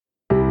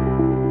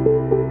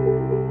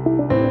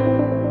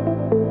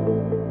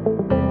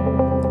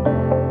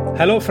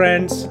Hello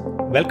friends,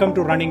 welcome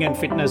to Running and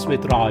Fitness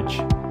with Raj.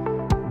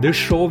 This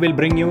show will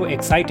bring you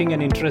exciting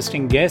and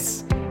interesting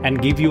guests and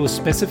give you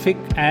specific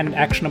and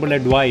actionable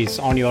advice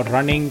on your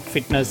running,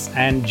 fitness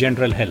and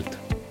general health.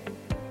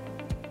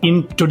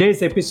 In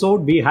today's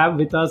episode, we have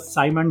with us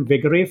Simon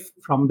Vigriff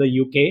from the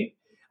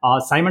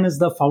UK. Simon is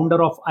the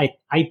founder of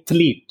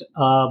Ithlete,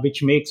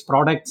 which makes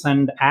products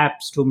and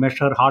apps to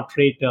measure heart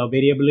rate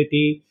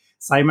variability.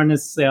 Simon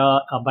is a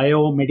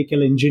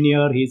biomedical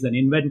engineer. He's an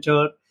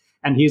inventor.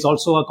 And he's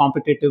also a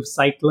competitive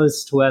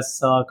cyclist who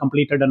has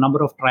completed a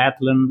number of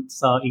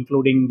triathlons,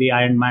 including the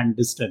Ironman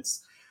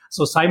distance.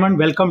 So Simon,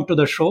 welcome to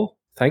the show.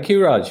 Thank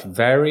you, Raj.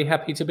 Very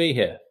happy to be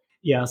here.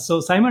 Yeah.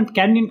 So Simon,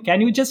 can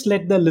you just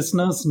let the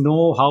listeners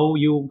know how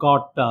you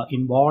got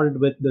involved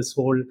with this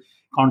whole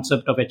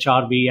concept of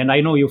HRV? And I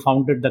know you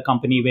founded the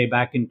company way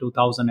back in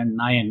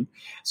 2009.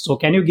 So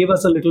can you give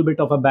us a little bit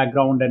of a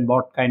background and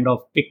what kind of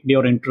piqued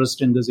your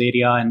interest in this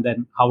area? And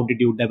then how did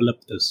you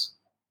develop this?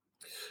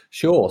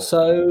 Sure.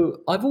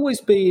 So I've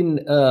always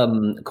been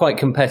quite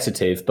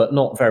competitive, but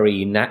not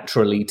very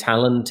naturally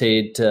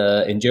talented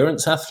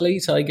endurance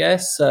athlete, I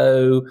guess.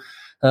 So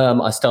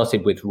I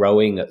started with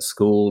rowing at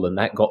school, and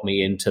that got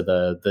me into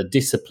the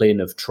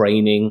discipline of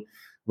training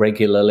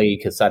regularly,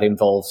 because that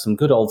involves some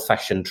good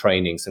old-fashioned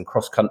training, some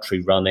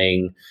cross-country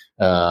running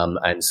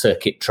and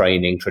circuit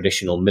training,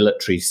 traditional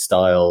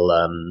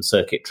military-style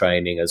circuit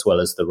training, as well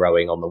as the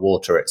rowing on the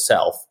water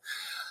itself.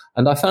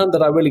 And I found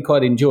that I really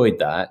quite enjoyed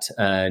that.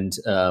 And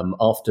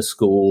after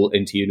school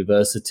into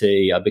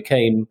university,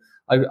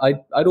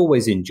 I'd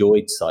always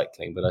enjoyed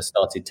cycling, but I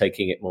started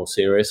taking it more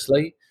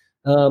seriously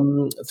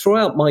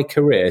throughout my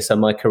career. So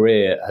my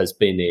career has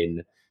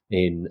been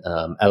in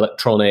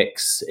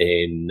electronics,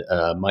 in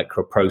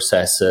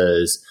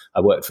microprocessors.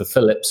 I worked for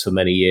Philips for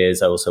many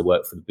years. I also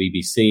worked for the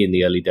BBC in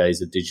the early days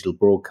of digital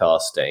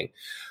broadcasting.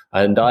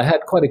 And I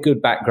had quite a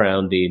good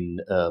background in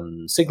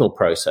signal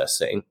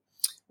processing.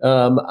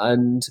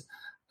 And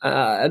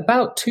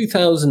about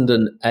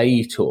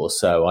 2008 or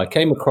so, I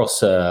came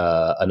across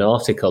an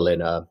article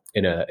in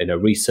a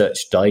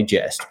Research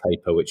Digest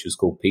paper, which was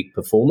called Peak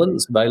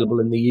Performance, available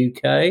in the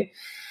UK.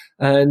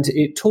 And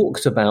it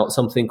talked about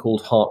something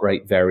called heart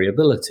rate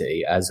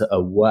variability as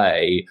a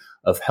way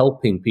of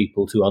helping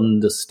people to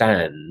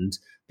understand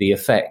the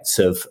effects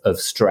of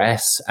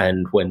stress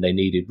and when they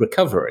needed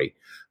recovery.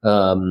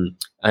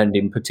 And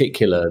in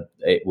particular,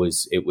 it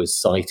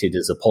was cited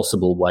as a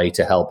possible way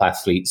to help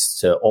athletes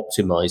to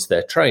optimize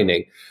their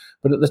training.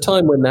 But at the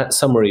time when that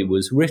summary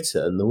was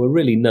written, there were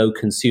really no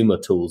consumer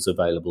tools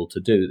available to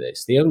do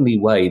this. The only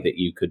way that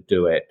you could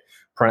do it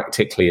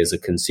practically as a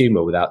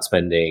consumer without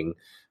spending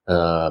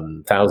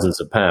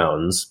thousands of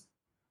pounds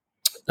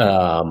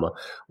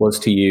was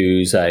to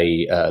use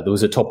there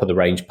was a top of the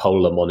range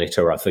polar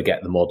monitor. I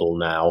forget the model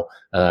now.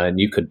 And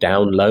you could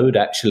download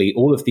actually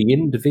all of the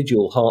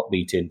individual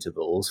heartbeat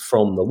intervals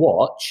from the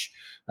watch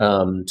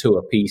to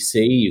a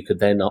PC. You could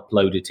then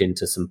upload it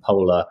into some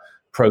Polar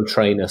Pro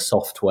Trainer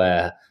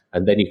software,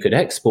 and then you could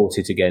export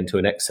it again to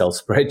an Excel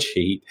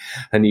spreadsheet,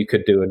 and you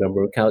could do a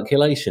number of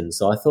calculations.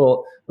 So I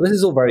thought, well, this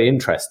is all very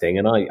interesting,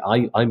 and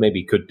I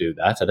maybe could do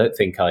that. I don't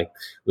think I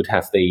would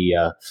have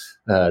the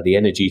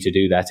energy to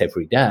do that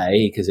every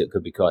day, because it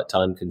could be quite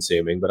time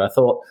consuming. But I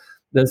thought,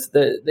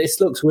 this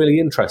looks really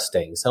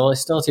interesting. So I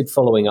started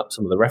following up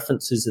some of the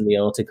references in the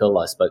article.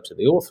 I spoke to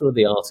the author of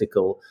the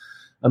article.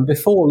 And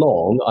before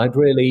long, I'd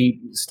really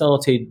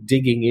started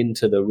digging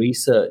into the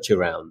research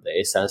around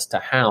this as to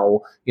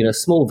how,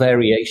 small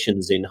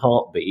variations in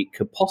heartbeat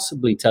could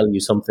possibly tell you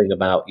something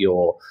about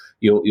your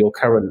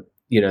current,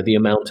 the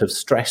amount of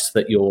stress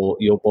that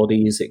your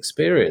body is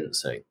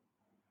experiencing.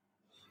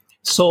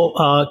 So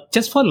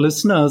just for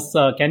listeners,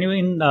 can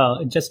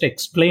you just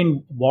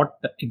explain what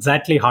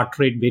exactly heart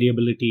rate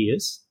variability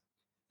is?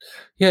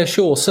 Yeah,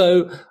 sure.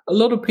 So a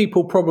lot of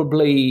people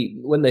probably,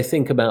 when they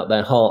think about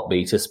their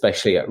heartbeat,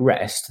 especially at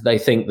rest, they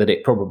think that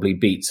it probably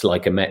beats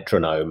like a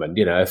metronome. And,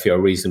 if you're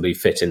a reasonably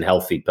fit and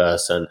healthy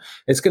person,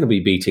 it's going to be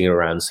beating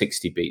around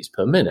 60 beats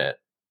per minute.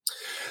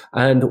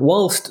 And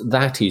whilst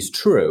that is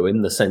true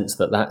in the sense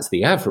that that's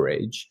the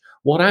average,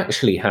 what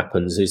actually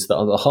happens is that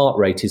the heart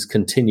rate is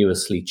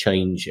continuously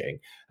changing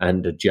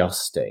and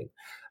adjusting.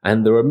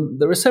 And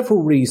there are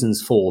several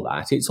reasons for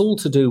that. It's all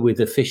to do with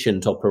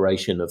efficient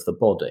operation of the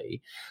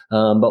body.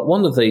 But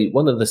one of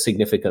the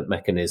significant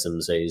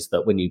mechanisms is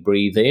that when you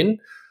breathe in,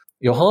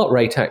 your heart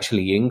rate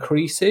actually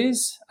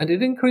increases, and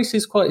it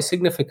increases quite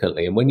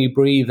significantly. And when you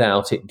breathe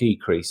out, it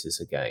decreases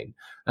again.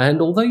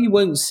 And although you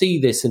won't see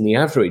this in the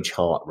average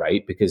heart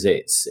rate, because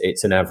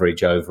it's an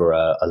average over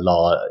a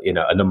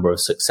number of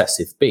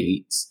successive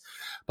beats,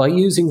 by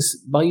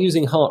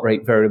using heart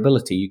rate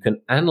variability, you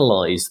can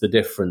analyze the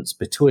difference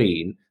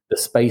between the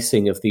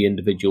spacing of the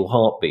individual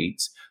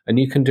heartbeats, and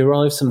you can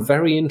derive some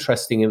very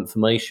interesting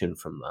information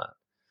from that.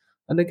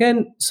 And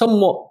again,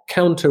 somewhat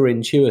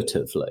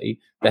counterintuitively,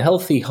 the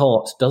healthy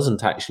heart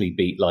doesn't actually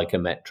beat like a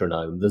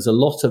metronome. There's a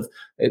lot of,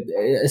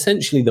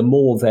 essentially, the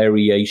more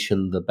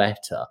variation, the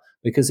better,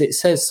 because it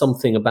says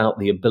something about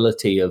the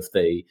ability of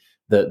the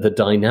the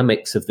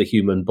dynamics of the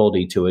human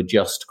body to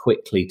adjust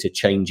quickly to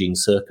changing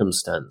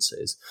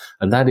circumstances.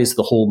 And that is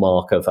the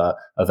hallmark of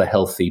a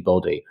healthy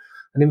body.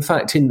 And in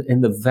fact,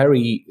 in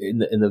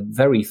the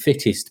very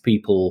fittest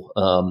people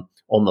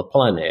on the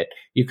planet,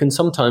 you can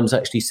sometimes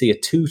actually see a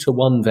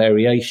 2-to-1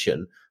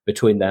 variation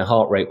between their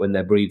heart rate when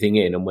they're breathing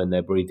in and when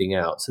they're breathing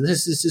out. So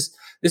this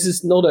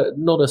is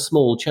not a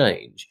small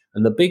change.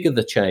 And the bigger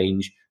the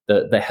change,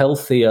 the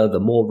healthier, the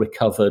more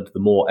recovered, the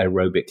more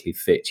aerobically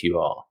fit you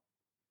are.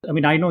 I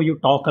mean, I know you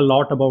talk a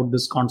lot about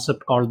this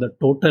concept called the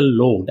total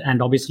load,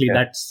 and obviously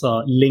that's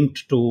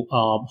linked to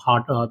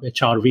heart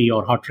HRV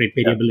or heart rate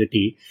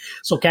variability. Yeah.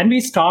 So can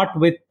we start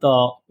with,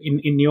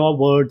 in your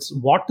words,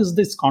 what is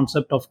this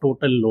concept of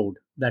total load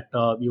that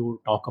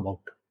you talk about?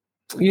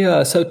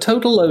 Yeah, so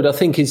total load, I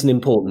think, is an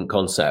important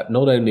concept,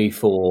 not only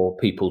for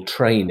people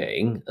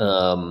training,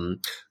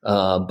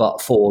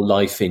 but for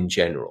life in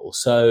general.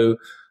 So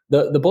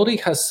the body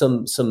has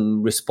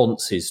some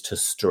responses to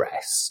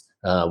stress.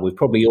 We've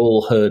probably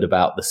all heard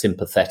about the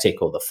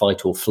sympathetic or the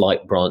fight or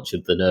flight branch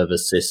of the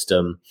nervous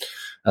system,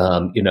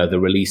 the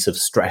release of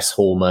stress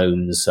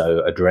hormones,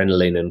 so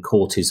adrenaline and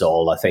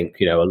cortisol. I think,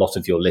 a lot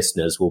of your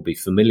listeners will be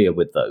familiar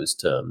with those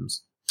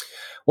terms.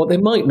 What they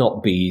might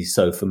not be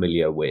so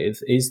familiar with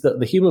is that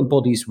the human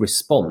body's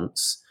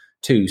response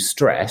to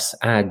stress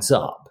adds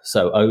up,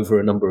 so over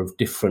a number of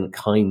different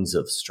kinds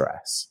of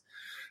stress.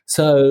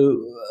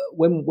 So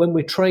when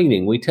we're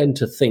training, we tend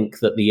to think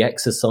that the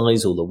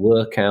exercise or the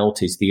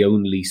workout is the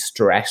only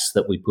stress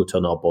that we put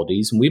on our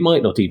bodies, and we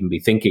might not even be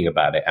thinking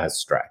about it as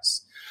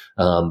stress,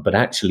 but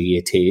actually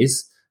it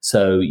is.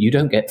 So you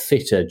don't get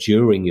fitter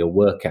during your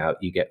workout,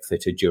 you get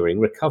fitter during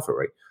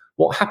recovery.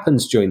 What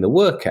happens during the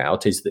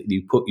workout is that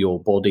you put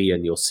your body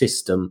and your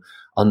system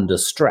under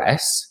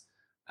stress,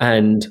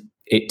 and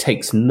it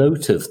takes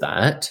note of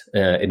that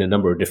in a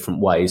number of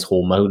different ways,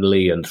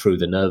 hormonally and through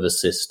the nervous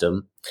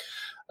system.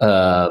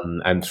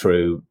 And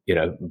through,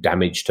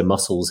 damage to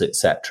muscles,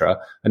 etc.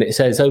 And it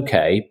says,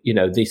 okay,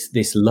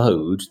 this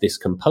load, this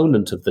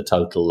component of the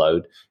total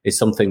load is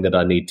something that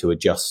I need to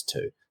adjust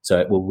to. So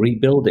it will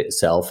rebuild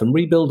itself and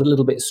rebuild a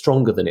little bit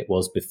stronger than it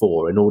was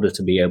before in order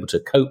to be able to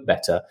cope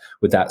better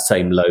with that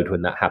same load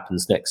when that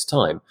happens next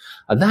time.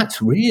 And that's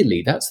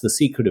the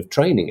secret of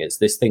training. It's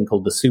this thing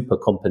called the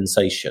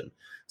supercompensation.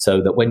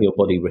 So that when your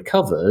body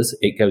recovers,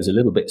 it goes a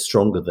little bit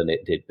stronger than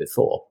it did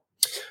before.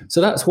 So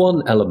that's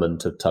one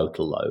element of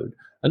total load.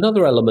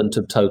 Another element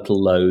of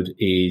total load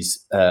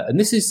is, and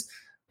this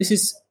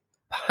is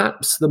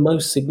perhaps the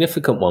most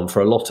significant one for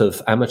a lot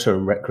of amateur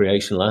and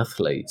recreational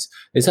athletes,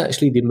 is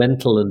actually the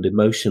mental and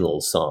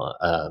emotional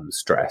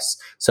stress.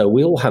 So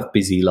we all have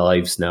busy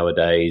lives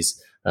nowadays.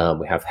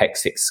 We have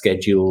hectic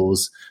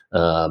schedules. We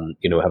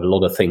have a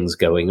lot of things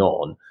going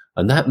on,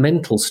 and that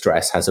mental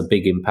stress has a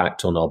big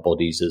impact on our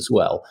bodies as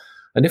well.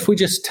 And if we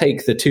just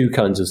take the two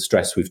kinds of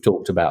stress we've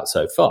talked about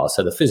so far,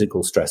 so the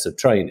physical stress of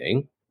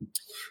training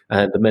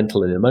and the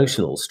mental and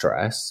emotional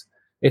stress,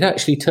 it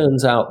actually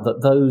turns out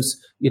that those,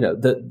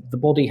 the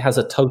body has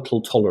a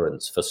total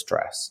tolerance for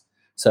stress.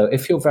 So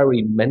if you're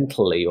very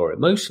mentally or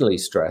emotionally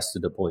stressed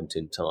at a point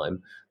in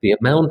time, the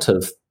amount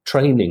of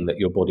training that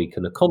your body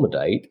can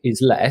accommodate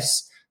is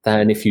less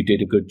than if you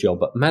did a good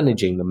job at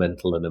managing the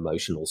mental and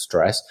emotional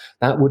stress.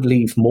 That would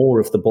leave more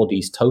of the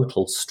body's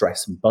total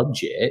stress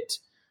budget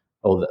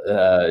or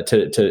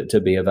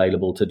to be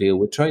available to deal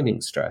with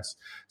training stress.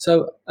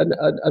 So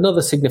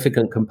another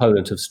significant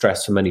component of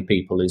stress for many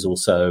people is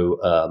also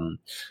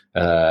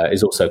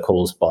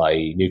caused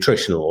by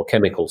nutritional or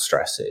chemical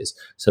stresses.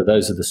 So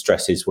those are the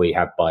stresses we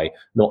have by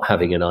not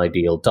having an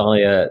ideal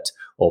diet,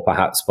 or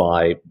perhaps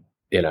by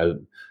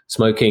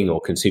smoking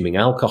or consuming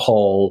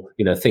alcohol.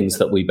 Things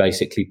that we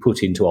basically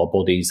put into our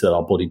bodies that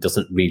our body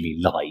doesn't really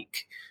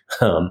like,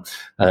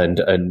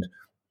 and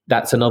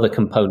that's another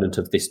component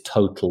of this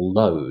total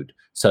load.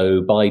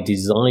 So by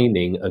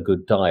designing a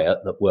good diet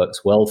that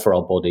works well for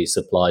our body,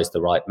 supplies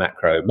the right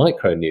macro,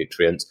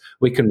 micronutrients,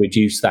 we can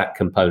reduce that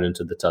component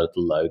of the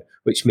total load,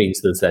 which means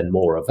there's then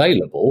more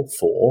available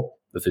for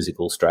the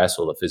physical stress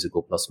or the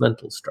physical plus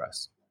mental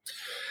stress.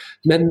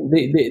 Then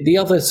the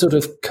other sort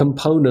of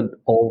component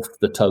of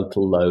the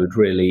total load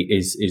really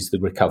is the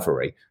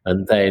recovery.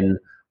 And then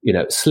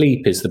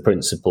sleep is the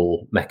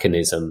principal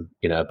mechanism,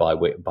 by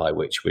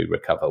which we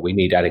recover. We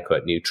need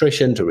adequate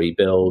nutrition to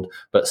rebuild,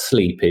 but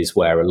sleep is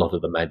where a lot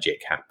of the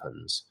magic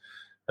happens.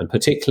 And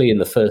particularly in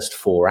the first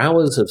 4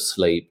 hours of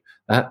sleep,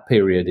 that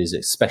period is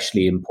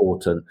especially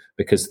important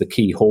because the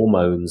key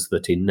hormones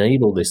that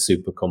enable this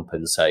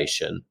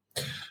supercompensation,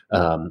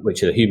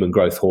 which are human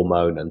growth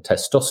hormone and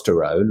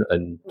testosterone,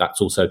 and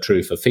that's also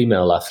true for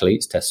female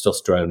athletes.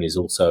 Testosterone is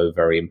also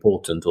very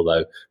important,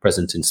 although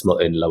present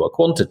in lower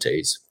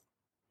quantities.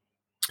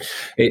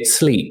 It's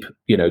sleep,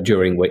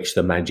 during which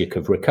the magic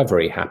of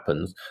recovery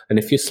happens. And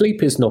if your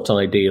sleep is not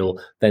ideal,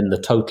 then the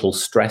total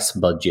stress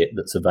budget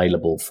that's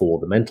available for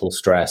the mental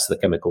stress, the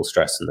chemical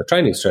stress, and the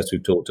training stress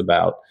we've talked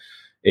about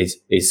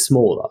is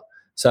smaller.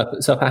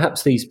 So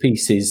perhaps these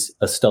pieces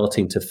are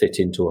starting to fit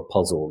into a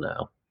puzzle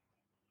now.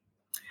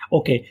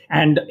 Okay,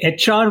 and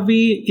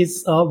HRV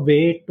is a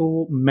way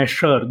to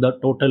measure the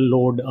total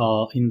load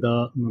in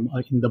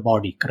the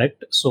body,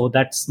 correct? So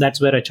that's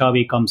where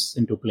HRV comes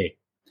into play,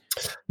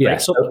 right?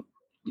 Yes.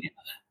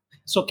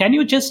 So can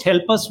you just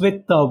help us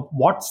with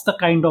what's the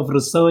kind of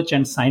research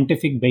and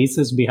scientific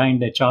basis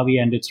behind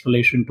HRV and its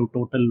relation to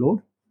total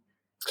load?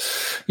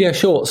 Yeah,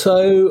 sure.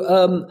 So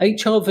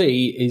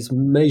HRV is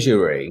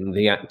measuring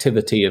the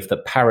activity of the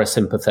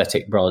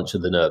parasympathetic branch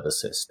of the nervous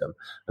system.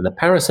 And the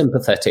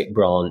parasympathetic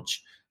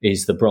branch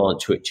is the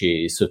branch which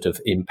is sort of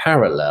in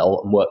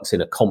parallel and works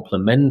in a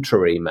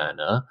complementary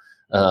manner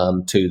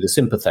to the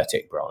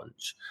sympathetic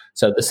branch.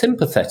 So the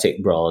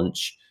sympathetic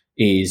branch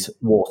is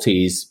what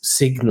is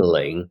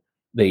signaling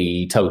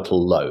the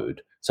total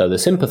load. So the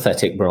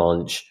sympathetic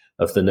branch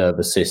of the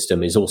nervous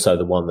system is also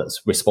the one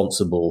that's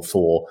responsible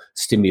for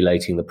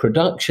stimulating the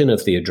production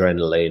of the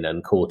adrenaline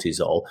and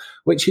cortisol,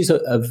 which is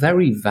a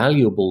very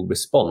valuable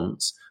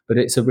response, but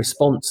it's a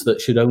response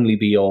that should only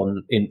be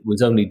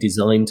was only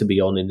designed to be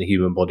on in the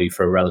human body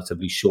for a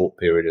relatively short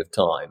period of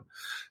time.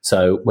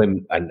 So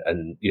and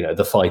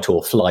the fight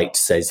or flight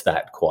says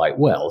that quite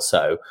well.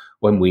 So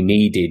when we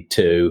needed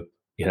to,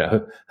 in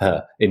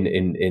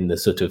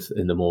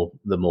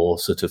the more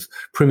sort of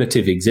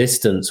primitive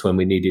existence, when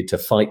we needed to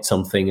fight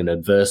something, an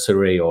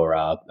adversary or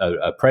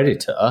a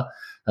predator,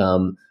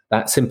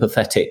 that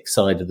sympathetic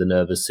side of the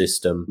nervous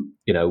system,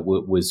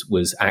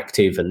 was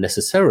active and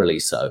necessarily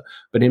so.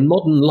 But in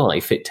modern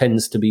life, it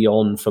tends to be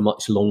on for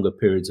much longer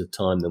periods of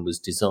time than was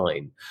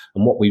designed.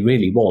 And what we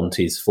really want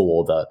is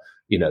for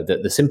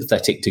the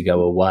sympathetic to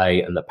go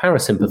away and the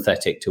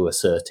parasympathetic to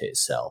assert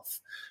itself.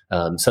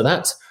 So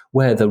that's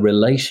where the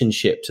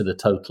relationship to the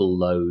total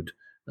load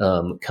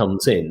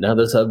comes in. Now,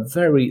 there's a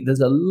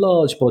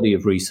large body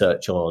of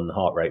research on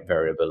heart rate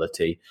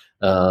variability.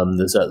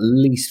 There's at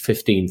least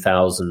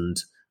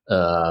 15,000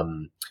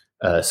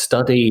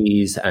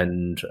 studies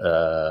and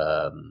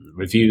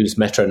reviews,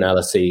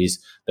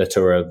 meta-analyses that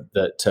are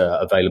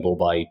available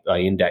by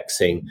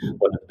indexing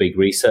one of the big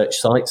research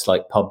sites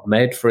like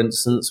PubMed, for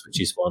instance,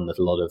 which is one that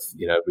a lot of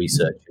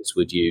researchers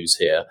would use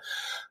here.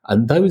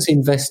 And those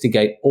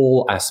investigate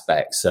all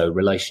aspects, so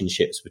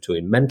relationships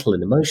between mental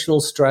and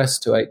emotional stress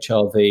to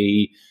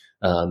HRV,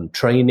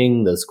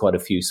 training. There's quite a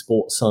few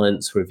sports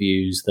science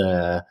reviews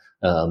there,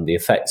 the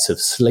effects of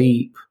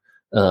sleep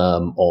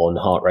on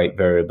heart rate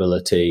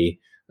variability,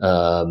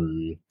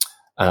 and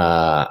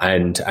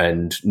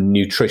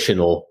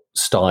nutritional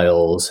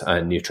styles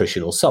and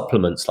nutritional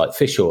supplements like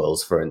fish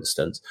oils, for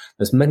instance.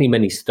 There's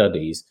many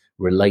studies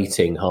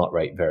relating heart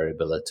rate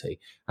variability,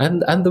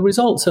 and the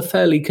results are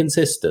fairly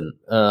consistent.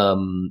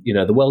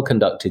 The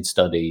well-conducted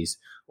studies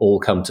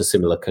all come to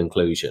similar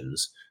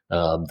conclusions,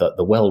 that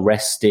the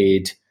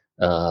well-rested,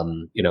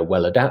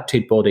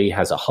 well-adapted body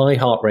has a high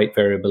heart rate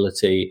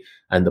variability,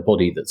 and the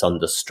body that's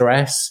under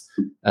stress,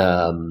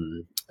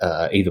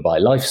 either by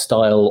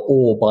lifestyle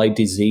or by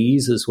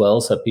disease as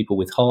well. So people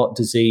with heart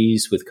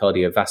disease, with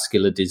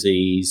cardiovascular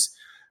disease,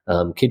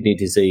 kidney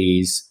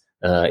disease,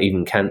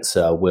 even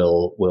cancer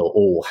will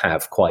all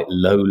have quite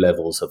low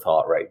levels of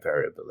heart rate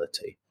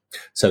variability.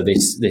 So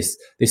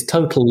this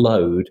total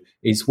load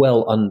is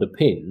well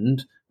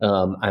underpinned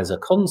as a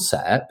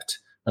concept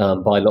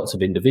by lots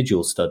of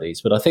individual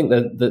studies. But I think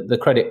that the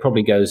credit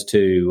probably goes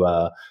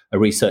to a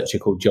researcher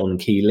called John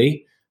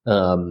Keeley,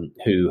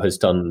 who has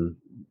done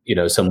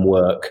some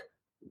work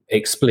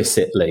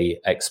explicitly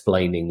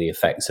explaining the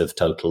effects of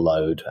total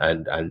load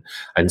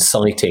and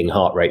citing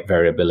heart rate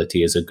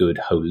variability as a good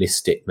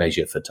holistic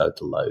measure for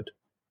total load.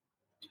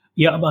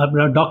 Yeah,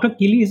 Dr.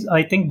 Keeley,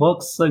 I think,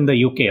 works in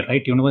the UK,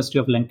 right? University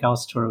of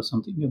Lancaster or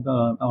something.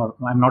 Or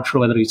I'm not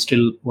sure whether he's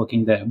still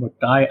working there, but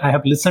I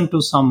have listened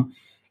to some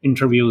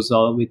interviews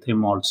with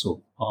him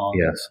also.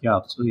 Yes. Yeah,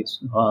 so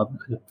he's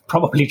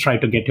probably try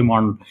to get him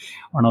on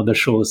one of the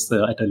shows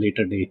at a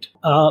later date.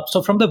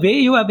 So from the way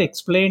you have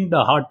explained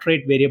the heart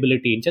rate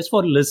variability, just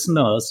for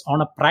listeners,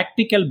 on a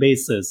practical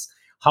basis,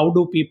 how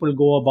do people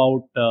go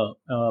about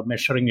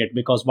measuring it?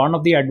 Because one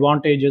of the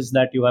advantages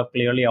that you have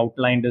clearly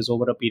outlined is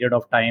over a period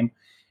of time,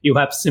 you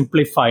have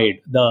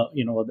simplified the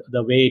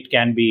way it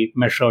can be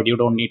measured. You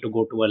don't need to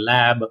go to a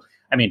lab.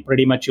 I mean,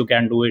 pretty much you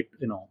can do it,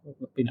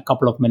 in a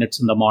couple of minutes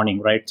in the morning,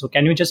 right? So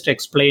can you just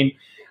explain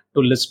to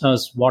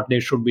listeners what they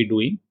should be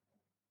doing?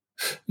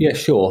 Yeah,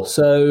 sure.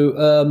 So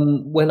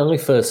when I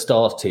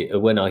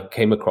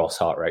came across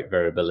heart rate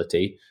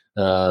variability,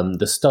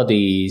 the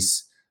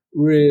studies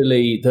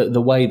really,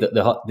 the way that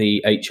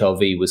the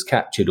HRV was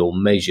captured or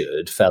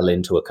measured fell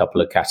into a couple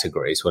of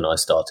categories when I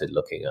started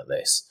looking at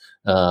this.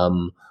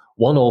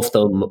 One of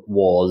them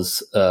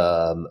was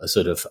a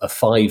sort of a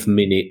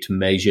 5-minute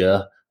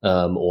measure,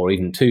 or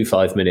even 2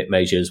 5-minute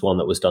measures, one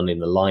that was done in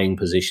the lying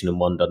position and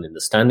one done in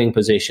the standing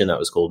position. That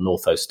was called an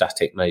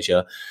orthostatic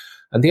measure.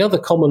 And the other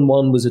common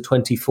one was a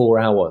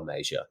 24-hour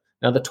measure.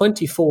 Now, the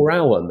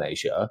 24-hour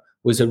measure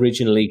was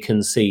originally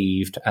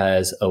conceived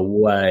as a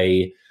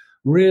way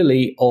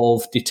really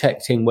of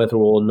detecting whether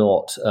or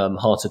not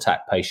heart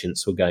attack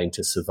patients were going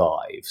to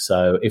survive.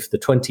 So if the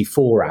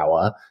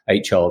 24-hour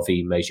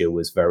HRV measure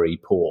was very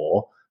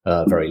poor,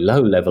 very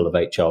low level of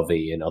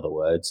HRV, in other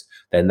words,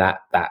 then that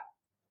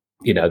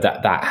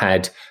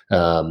had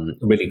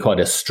really quite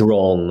a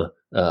strong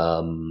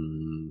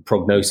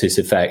prognosis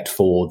effect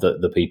for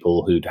the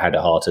people who'd had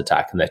a heart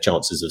attack, and their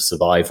chances of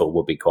survival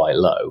would be quite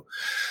low.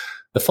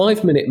 The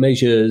 5-minute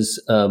measures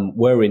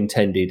were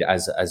intended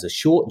as a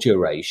short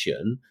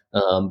duration,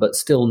 but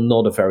still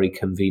not a very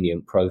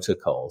convenient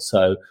protocol.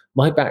 So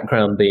my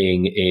background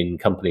being in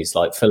companies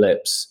like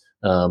Philips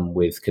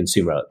with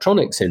consumer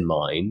electronics in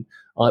mind,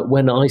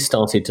 when I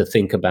started to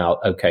think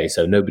about, okay,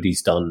 so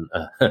nobody's done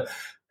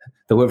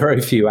there were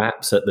very few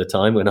apps at the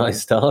time when I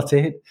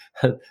started,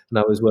 and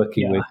I was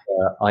working with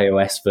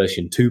iOS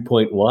version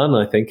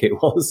 2.1, I think it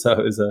was. So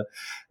it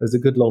was a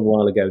good long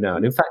while ago now.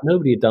 And in fact,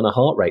 nobody had done a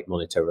heart rate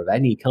monitor of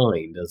any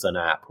kind as an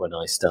app when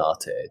I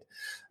started.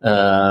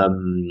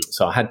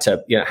 So I had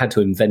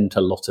to invent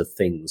a lot of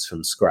things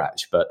from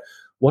scratch. But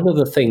one of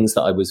the things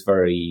that I was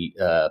very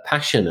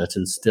passionate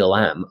and still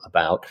am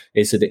about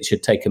is that it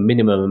should take a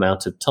minimum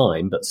amount of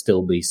time, but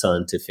still be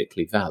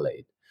scientifically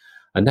valid.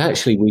 And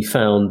actually, we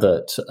found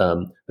that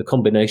the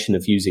combination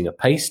of using a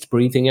paced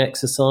breathing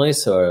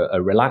exercise, or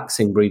a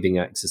relaxing breathing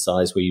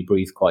exercise where you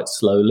breathe quite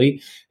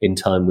slowly in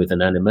time with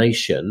an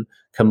animation,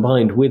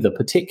 combined with a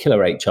particular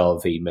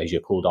HRV measure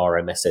called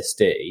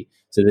RMSSD.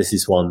 So this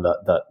is one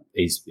that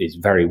is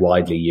very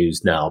widely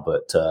used now,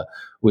 but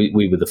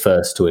we were the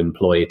first to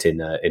employ it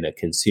in a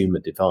consumer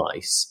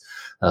device.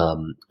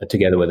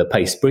 Together with a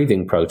paced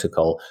breathing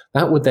protocol,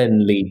 that would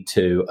then lead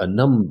to a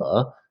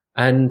number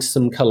and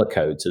some color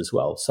codes as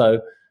well. So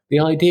the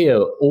idea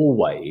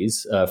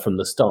always from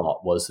the start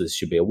was there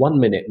should be a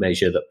 1-minute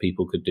measure that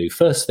people could do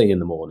first thing in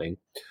the morning.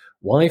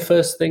 Why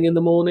first thing in the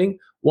morning?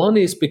 One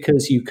is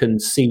because you can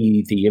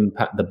see the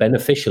impact, the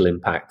beneficial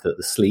impact that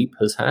the sleep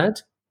has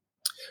had.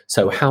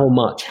 So how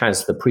much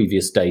has the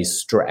previous day's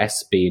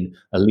stress been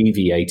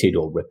alleviated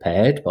or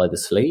repaired by the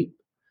sleep?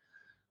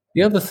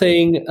 The other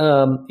thing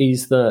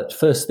is that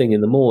first thing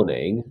in the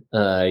morning,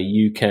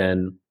 you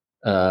can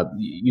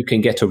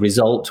get a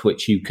result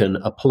which you can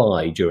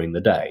apply during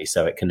the day.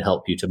 So it can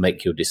help you to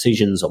make your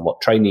decisions on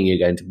what training you're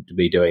going to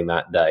be doing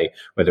that day,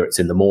 whether it's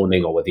in the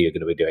morning or whether you're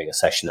going to be doing a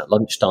session at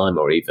lunchtime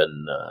or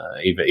even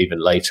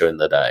later in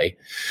the day.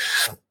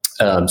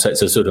 So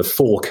it's a sort of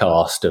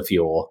forecast of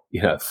your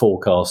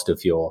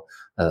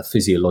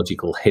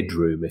physiological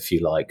headroom, if you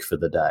like, for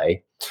the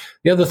day.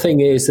 The other thing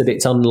is that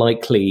it's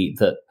unlikely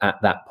that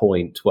at that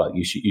point, well,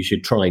 you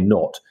should try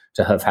not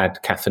to have had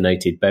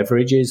caffeinated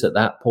beverages at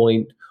that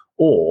point,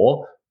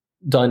 or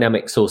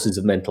dynamic sources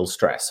of mental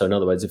stress. So in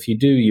other words, if you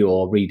do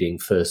your reading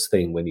first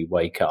thing when you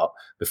wake up,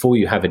 before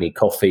you have any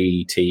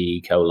coffee,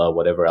 tea, cola,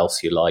 whatever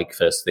else you like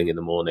first thing in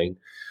the morning,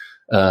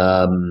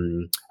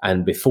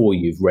 and before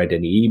you've read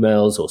any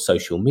emails or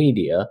social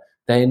media,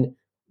 then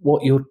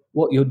what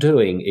you're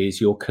doing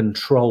is you're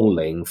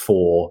controlling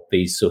for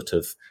these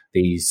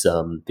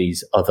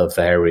other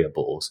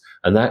variables,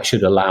 and that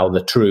should allow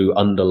the true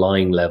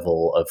underlying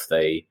level of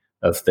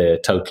the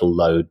total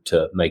load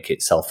to make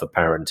itself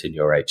apparent in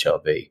your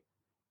HRV.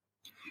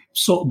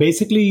 So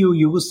basically, you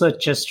use a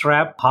chest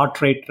strap, heart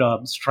rate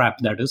strap,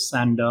 that is,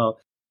 and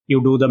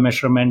you do the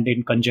measurement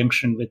in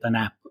conjunction with an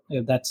app.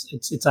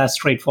 It's as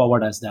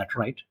straightforward as that,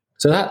 right?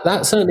 So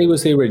that certainly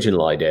was the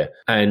original idea,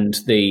 and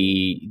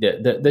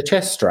the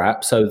chest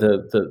strap. So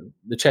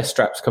the chest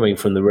straps coming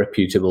from the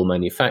reputable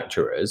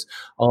manufacturers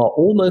are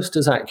almost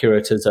as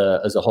accurate as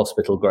a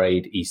hospital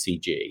grade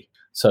ECG.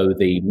 So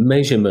the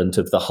measurement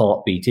of the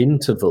heartbeat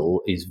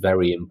interval is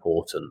very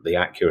important, the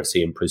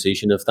accuracy and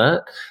precision of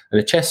that.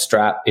 And a chest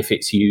strap, if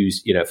it's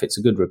used, if it's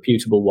a good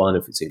reputable one,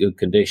 if it's in good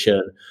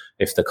condition,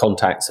 if the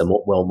contacts are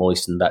well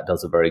moistened, that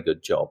does a very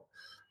good job.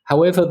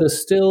 However,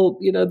 there's still,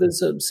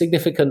 there's a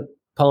significant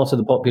part of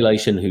the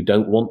population who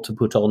don't want to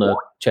put on a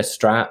chest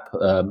strap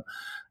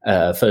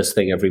first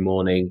thing every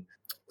morning.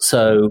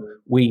 So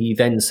we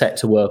then set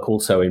to work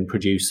also in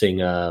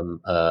producing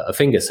a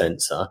finger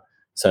sensor.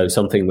 So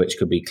something which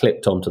could be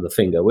clipped onto the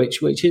finger,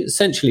 which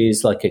essentially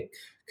is like a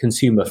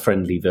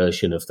consumer-friendly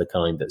version of the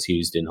kind that's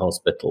used in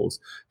hospitals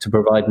to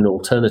provide an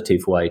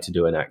alternative way to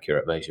do an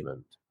accurate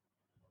measurement.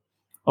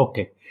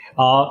 Okay.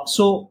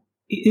 So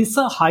is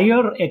a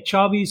higher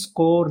HRV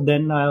score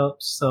then an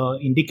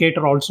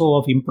indicator also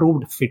of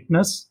improved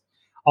fitness?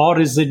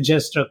 Or is it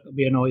just,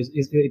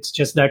 it's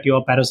just that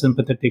your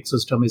parasympathetic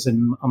system is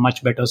in a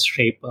much better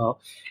shape?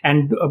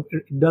 And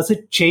does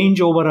it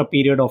change over a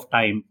period of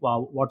time?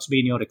 What's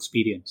been your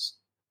experience?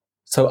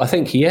 So I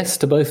think yes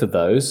to both of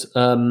those.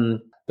 There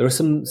are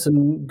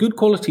some good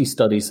quality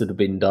studies that have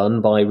been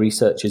done by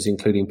researchers,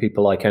 including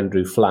people like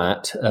Andrew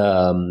Flatt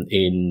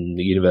in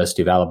the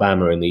University of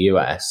Alabama in the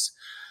US,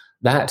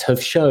 that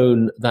have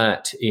shown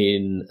that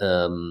in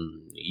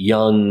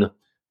young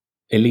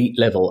elite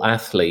level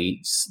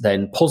athletes,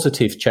 then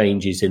positive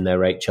changes in their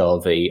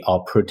HRV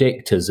are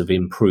predictors of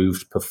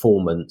improved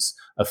performance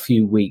a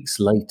few weeks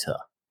later,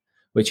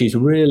 which is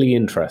really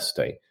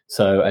interesting.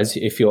 So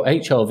if your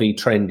HRV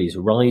trend is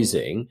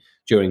rising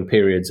during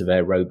periods of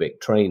aerobic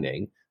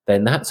training,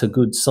 then that's a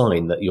good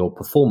sign that your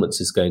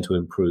performance is going to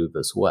improve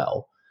as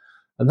well.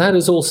 And that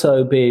has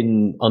also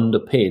been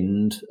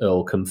underpinned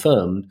or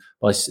confirmed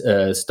by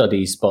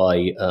studies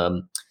by,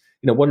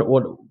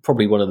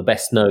 probably one of the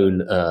best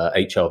known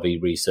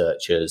HRV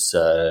researchers,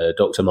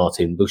 Dr.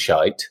 Martin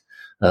Buchheit,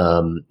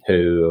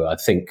 who I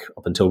think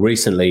up until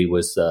recently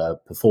was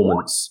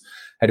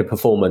head of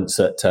performance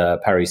at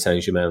Paris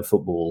Saint-Germain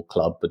Football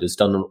Club, but has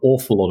done an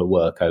awful lot of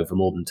work over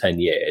more than 10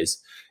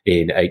 years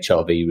in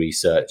HRV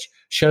research,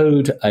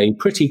 showed a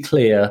pretty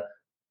clear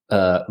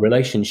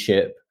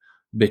relationship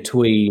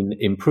between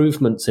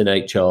improvements in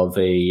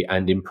HRV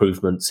and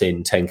improvements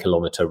in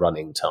 10-kilometer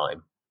running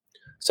time.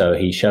 So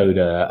he showed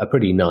a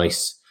pretty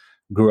nice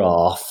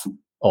graph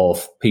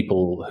of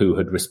people who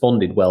had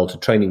responded well to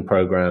training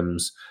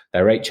programs,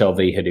 their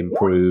HRV had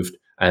improved,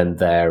 and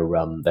their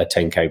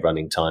 10K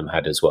running time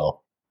had as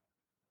well.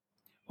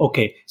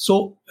 Okay,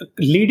 so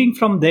leading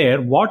from there,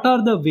 what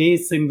are the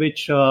ways in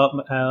which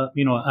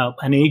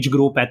an age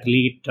group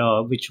athlete,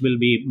 which will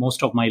be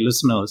most of my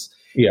listeners,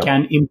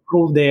 can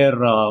improve their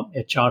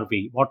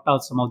HRV? What are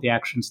some of the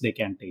actions they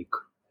can take?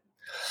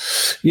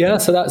 Yeah,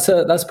 so that's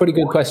a pretty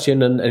good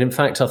question, and in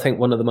fact, I think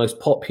one of the most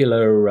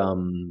popular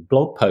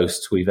blog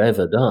posts we've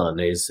ever done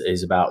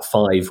is about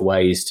 5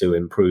 ways to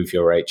improve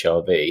your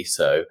HRV.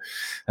 So,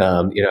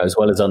 as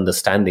well as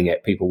understanding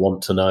it, people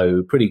want to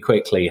know pretty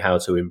quickly how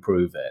to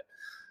improve it.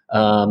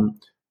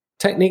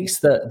 Techniques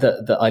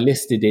that I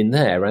listed in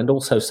there, and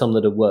also some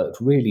that have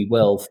worked really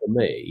well for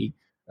me,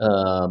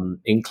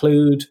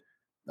 include.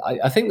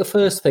 I think the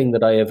first thing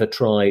that I ever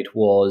tried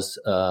was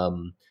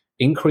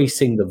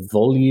increasing the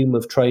volume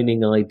of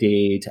training I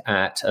did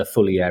at a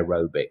fully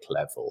aerobic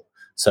level,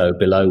 so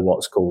below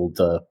what's called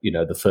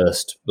the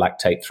first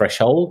lactate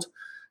threshold.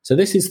 So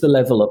this is the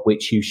level at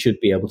which you should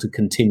be able to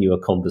continue a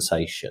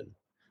conversation.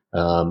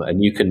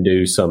 And you can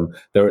do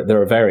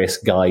there are various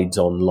guides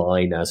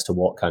online as to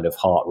what kind of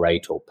heart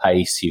rate or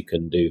pace you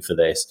can do for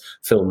this.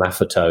 Phil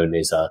Maffetone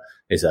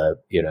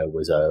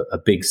was a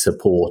big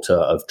supporter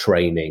of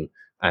training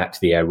at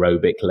the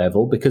aerobic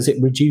level because it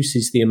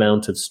reduces the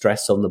amount of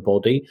stress on the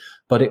body,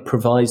 but it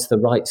provides the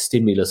right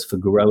stimulus for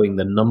growing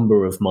the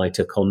number of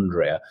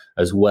mitochondria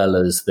as well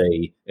as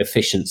the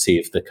efficiency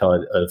of the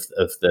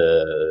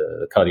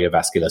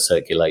cardiovascular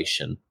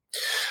circulation.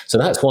 So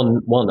that's one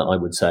that I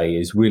would say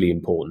is really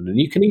important. And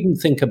you can even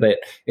think of it,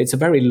 it's a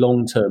very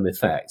long-term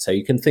effect. So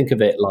you can think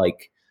of it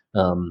like,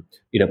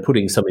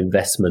 putting some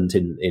investment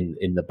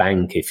in the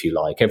bank, if you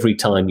like. Every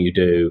time you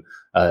do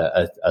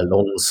a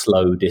long,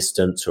 slow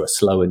distance or a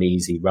slow and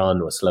easy run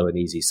or a slow and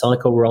easy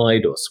cycle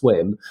ride or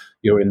swim,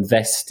 you're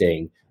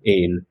investing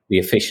in the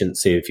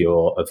efficiency of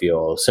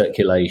your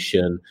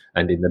circulation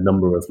and in the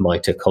number of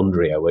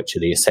mitochondria, which are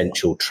the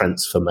essential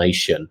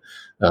transformation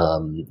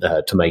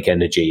to make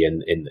energy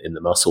in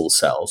the muscle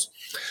cells.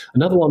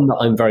 Another one that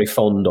I'm very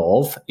fond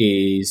of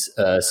is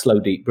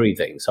slow, deep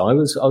breathing. So I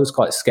was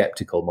quite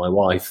skeptical. My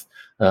wife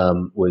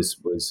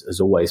has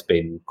always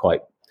been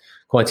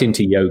quite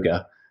into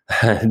yoga,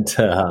 and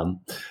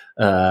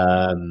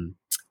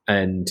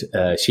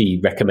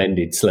she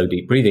recommended slow,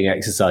 deep breathing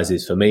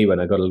exercises for me when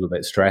I got a little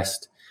bit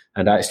stressed,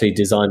 and I actually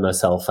designed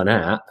myself an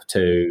app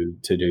to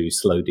do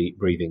slow, deep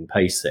breathing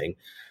pacing.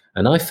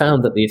 And I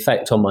found that the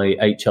effect on my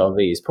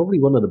HRV is probably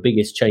one of the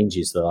biggest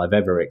changes that I've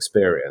ever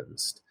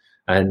experienced.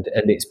 And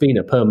it's been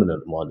a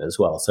permanent one as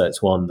well. So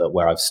it's one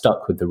where I've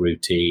stuck with the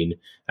routine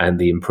and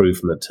the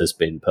improvement has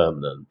been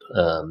permanent.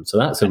 So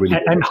that's a really...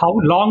 And how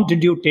long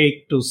did you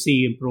take to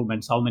see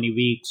improvements? How many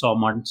weeks or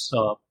months?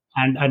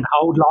 And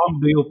how long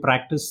do you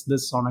practice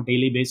this on a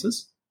daily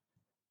basis?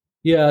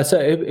 Yeah, so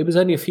it was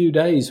only a few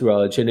days,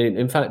 Raj. And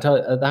in fact,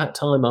 at that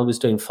time, I was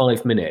doing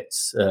 5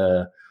 minutes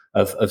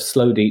of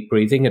slow, deep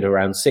breathing at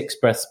around 6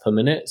 breaths per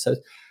minute. So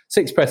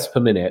 6 breaths per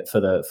minute for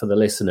the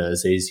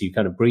listeners is you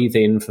kind of breathe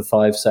in for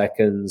 5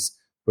 seconds,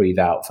 breathe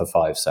out for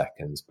 5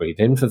 seconds, breathe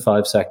in for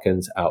 5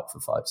 seconds, out for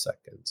 5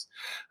 seconds.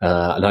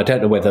 And I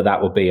don't know whether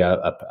that would be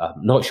I'm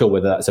not sure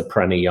whether that's a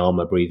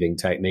pranayama breathing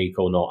technique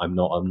or not. I'm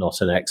not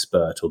an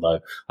expert, although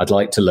I'd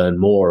like to learn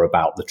more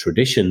about the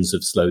traditions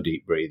of slow,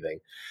 deep breathing.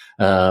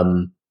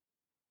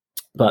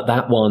 But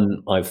that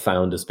one I've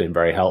found has been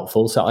very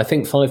helpful. So I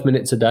think 5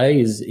 minutes a day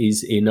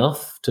is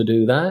enough to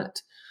do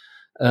that.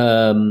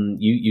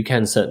 You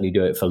can certainly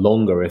do it for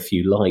longer if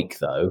you like,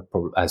 though,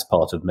 as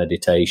part of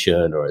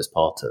meditation or as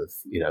part of,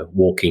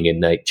 walking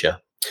in nature.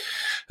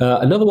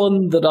 Another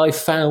one that I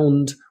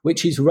found,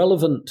 which is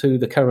relevant to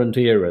the current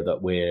era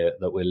that we're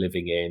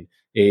living in,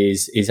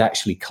 is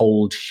actually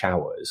cold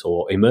showers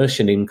or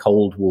immersion in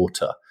cold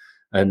water.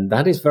 And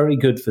that is very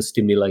good for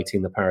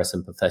stimulating the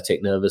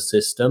parasympathetic nervous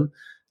system.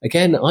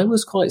 Again, I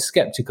was quite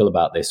skeptical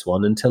about this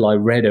one until I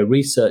read a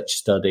research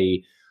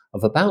study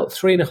of about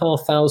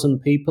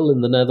 3,500 people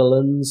in the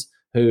Netherlands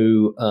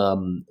who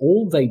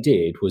all they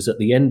did was at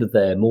the end of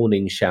their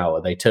morning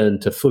shower, they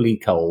turned to fully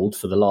cold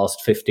for the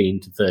last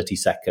 15 to 30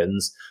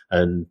 seconds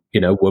and,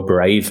 were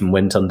brave and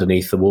went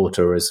underneath the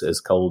water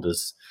as cold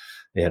as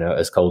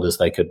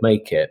they could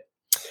make it.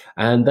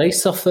 And they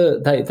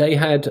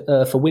had,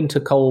 for winter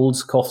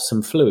colds, coughs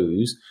and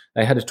flus,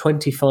 they had a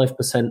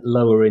 25%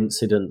 lower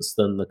incidence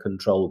than the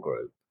control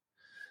group.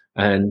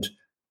 And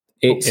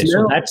it's okay,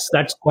 so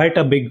that's quite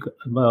a big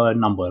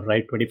number,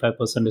 right?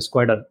 25% is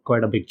quite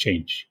a big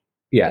change.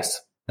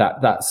 Yes,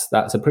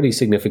 that's a pretty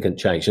significant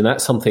change, and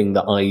that's something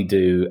that I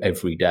do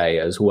every day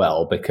as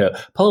well.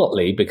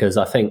 Partly because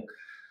I think,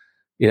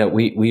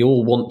 we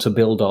all want to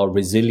build our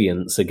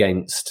resilience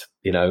against,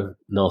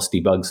 nasty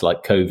bugs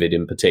like COVID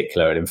in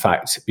particular. And in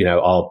fact,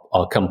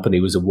 our company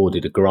was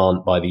awarded a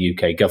grant by the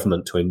UK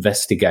government to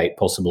investigate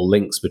possible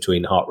links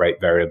between heart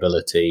rate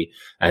variability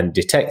and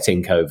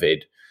detecting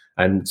COVID.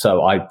 And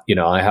so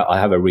I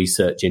have a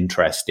research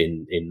interest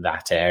in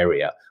that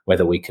area,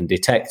 whether we can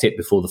detect it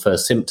before the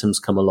first symptoms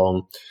come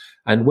along,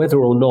 and whether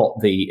or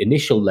not the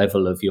initial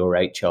level of your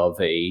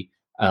HRV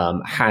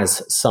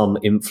has some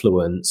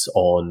influence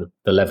on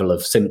the level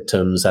of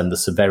symptoms and the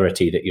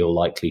severity that you're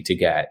likely to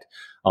get.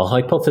 Our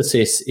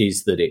hypothesis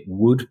is that it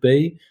would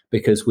be,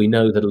 because we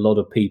know that a lot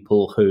of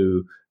people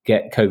who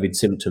get COVID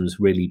symptoms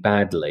really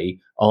badly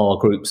are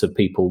groups of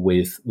people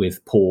with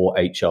poor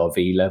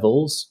HRV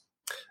levels.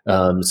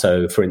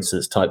 So, for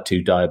instance, type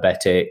 2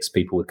 diabetics,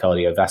 people with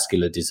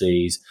cardiovascular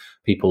disease,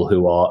 people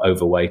who are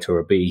overweight or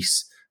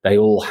obese, they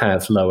all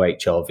have low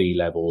HRV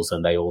levels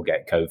and they all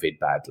get COVID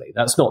badly.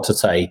 That's not to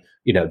say,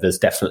 there's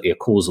definitely a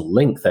causal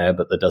link there,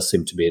 but there does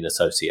seem to be an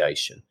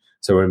association.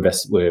 So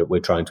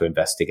we're trying to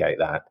investigate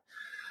that.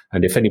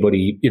 And if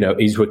anybody,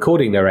 is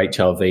recording their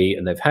HRV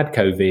and they've had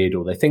COVID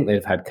or they think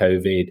they've had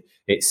COVID,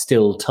 it's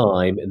still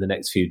time in the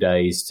next few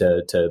days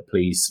to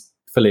please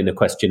fill in a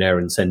questionnaire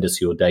and send us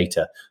your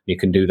data. You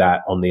can do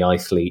that on the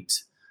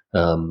iThlete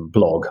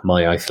blog,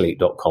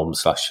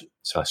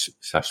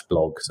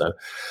 myithlete.com/blog. So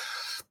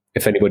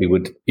if anybody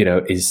would,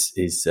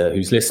 is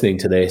who's listening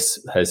to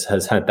this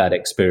has had that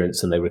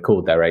experience and they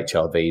record their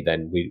HRV,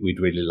 then we'd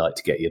really like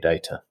to get your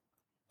data.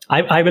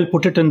 I will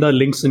put it in the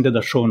links into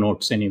the show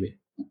notes anyway,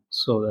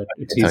 so that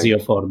it's easier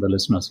for the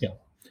listeners. Yeah.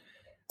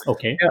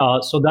 Okay.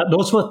 Yeah. So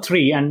those were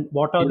 3, and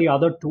what are the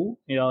other 2?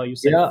 You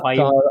said 5.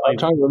 I'm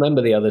trying to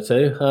remember the other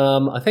 2.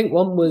 I think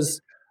one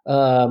was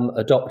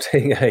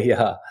adopting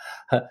a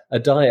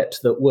diet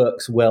that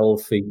works well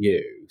for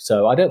you.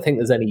 So I don't think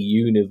there's any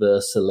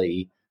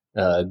universally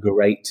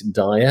great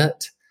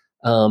diet,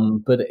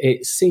 but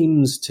it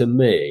seems to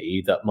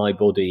me that my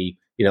body,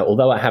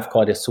 although I have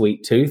quite a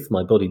sweet tooth,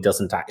 my body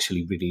doesn't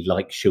actually really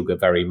like sugar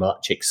very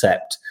much,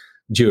 except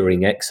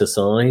during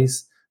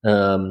exercise.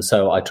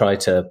 So I try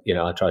to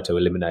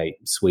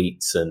eliminate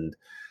sweets and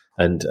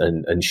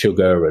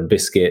sugar and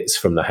biscuits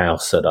from the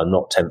house, so that I'm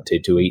not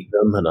tempted to eat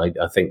them. And I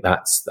think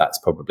that's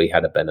probably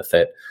had a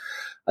benefit.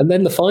 And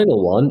then the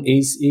final one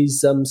is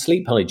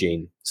sleep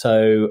hygiene.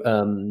 So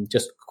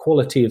just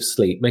quality of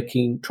sleep,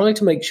 trying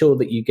to make sure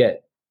that you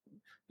get,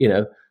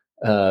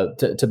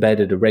 to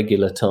bed at a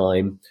regular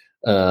time,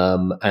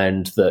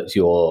 and that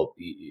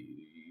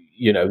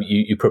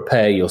you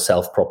prepare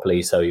yourself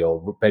properly. So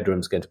your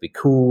bedroom's going to be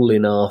cool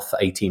enough.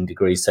 18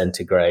 degrees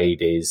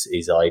centigrade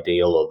is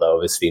ideal, although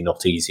obviously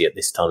not easy at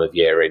this time of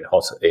year in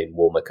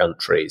warmer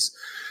countries.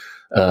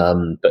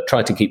 But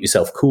try to keep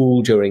yourself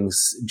cool during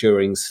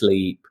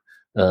sleep.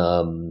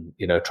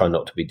 Try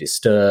not to be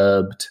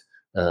disturbed.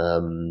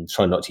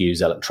 Try not to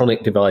use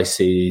electronic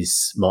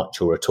devices much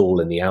or at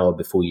all in the hour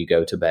before you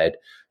go to bed.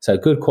 So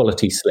good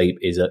quality sleep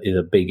is a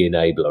big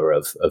enabler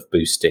of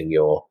boosting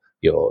your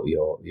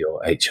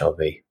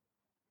HRV.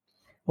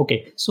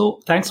 Okay,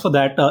 so thanks for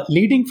that.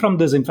 Leading from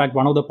this, in fact,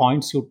 one of the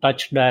points you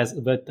touched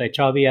with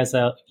HRV as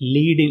a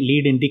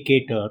lead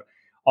indicator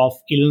of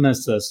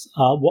illnesses.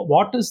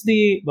 What is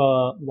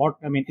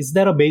is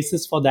there a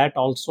basis for that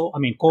also? I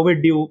mean,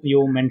 COVID,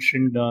 you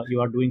mentioned you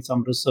are doing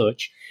some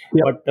research,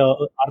 but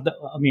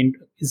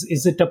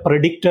is it a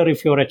predictor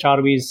if your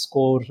HRV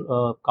score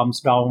comes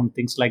down,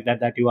 things like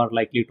that you are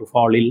likely to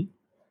fall ill?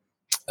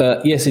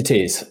 Yes, it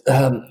is.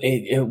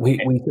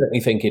 We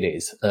certainly think it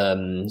is.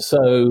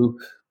 So,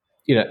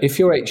 if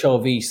your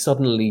HRV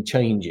suddenly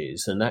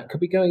changes, and that could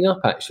be going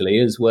up actually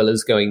as well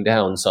as going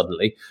down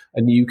suddenly,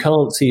 and you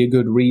can't see a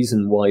good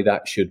reason why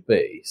that should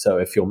be. So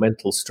if your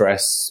mental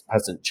stress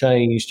hasn't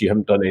changed, you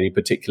haven't done any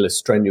particular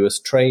strenuous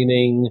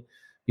training,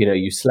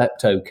 you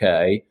slept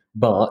okay,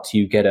 but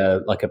you get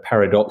a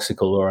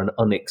paradoxical or an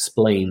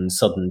unexplained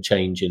sudden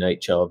change in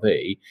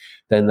HRV,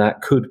 then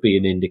that could be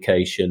an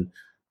indication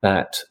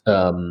that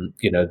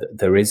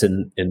there is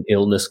an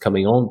illness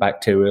coming on,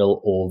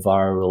 bacterial or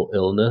viral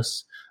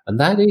illness. And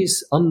that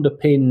is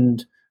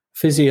underpinned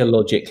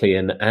physiologically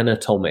and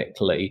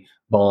anatomically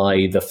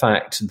by the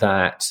fact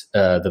that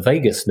the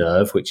vagus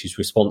nerve, which is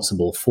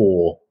responsible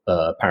for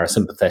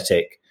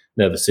parasympathetic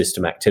nervous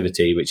system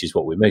activity, which is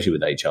what we measure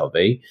with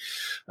HRV,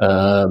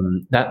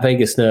 that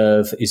vagus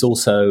nerve is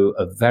also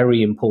a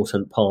very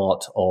important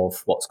part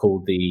of what's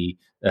called the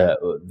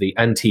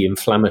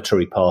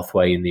anti-inflammatory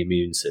pathway in the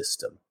immune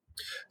system.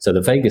 So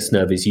the vagus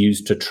nerve is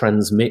used to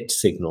transmit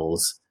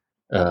signals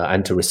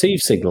and to receive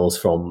signals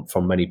from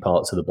many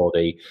parts of the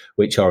body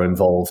which are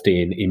involved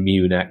in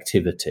immune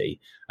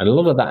activity. And a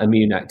lot of that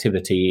immune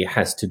activity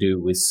has to do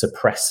with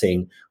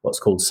suppressing what's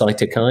called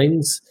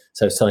cytokines.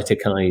 So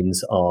cytokines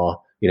are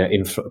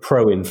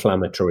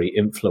pro-inflammatory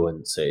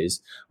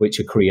influences, which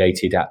are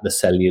created at the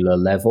cellular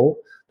level.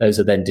 Those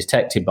are then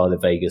detected by the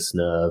vagus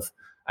nerve,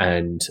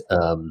 and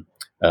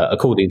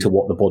according to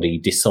what the body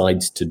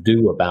decides to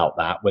do about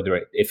that,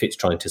 if it's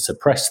trying to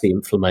suppress the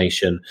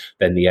inflammation,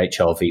 then the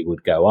HRV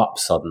would go up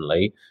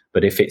suddenly.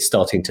 But if it's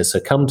starting to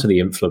succumb to the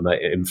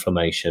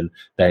inflammation,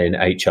 then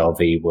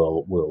HRV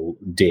will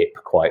dip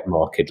quite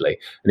markedly.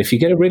 And if you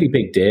get a really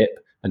big dip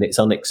and it's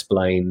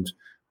unexplained,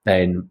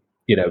 then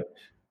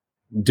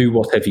do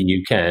whatever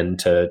you can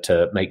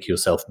to make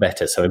yourself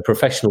better. So in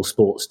professional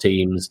sports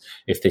teams,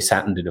 if this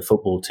happened in a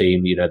football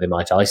team, they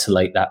might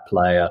isolate that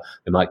player.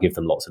 They might give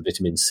them lots of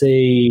vitamin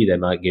C. They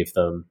might give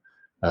them,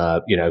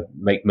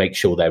 make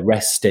sure they're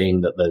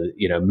resting,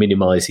 that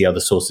minimize the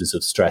other sources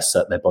of stress so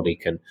that their body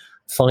can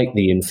fight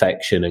the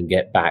infection and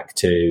get back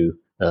to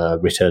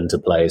return to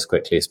play as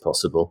quickly as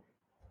possible.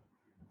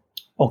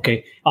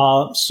 Okay.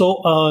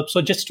 So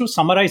just to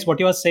summarize, what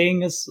you are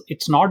saying is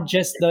it's not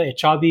just the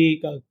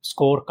HRV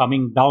score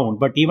coming down,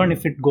 but even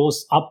if it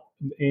goes up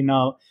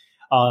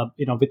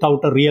without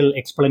a real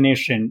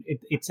explanation,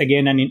 it's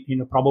again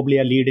probably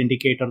a lead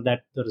indicator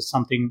that there is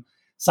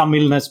some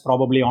illness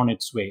probably on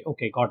its way.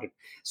 Okay, got it.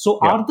 So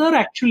Are there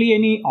actually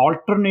any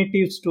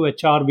alternatives to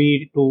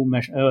HRV to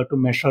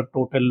measure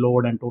total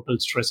load and total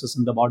stresses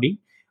in the body?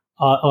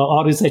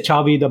 Or is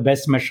HRV the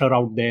best measure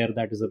out there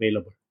that is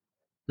available?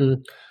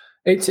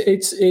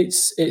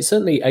 It's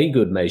certainly a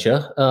good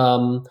measure.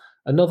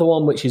 Another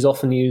one which is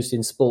often used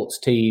in sports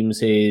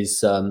teams is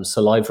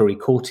salivary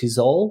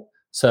cortisol.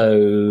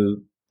 So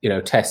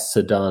tests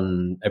are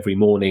done every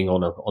morning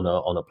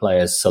on a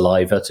player's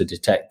saliva to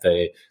detect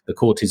the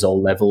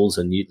cortisol levels,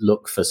 and you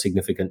look for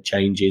significant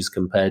changes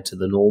compared to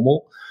the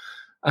normal.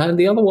 And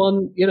the other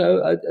one,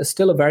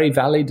 still a very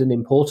valid and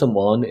important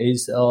one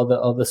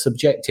are the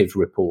subjective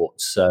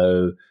reports.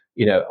 So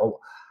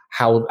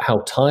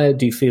how tired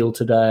do you feel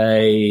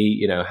today?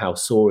 How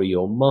sore are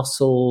your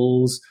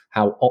muscles?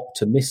 How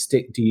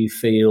optimistic do you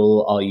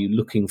feel? Are you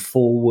looking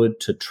forward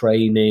to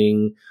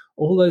training?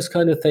 All those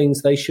kind of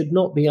things, they should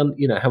not be,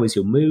 how is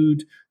your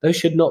mood? Those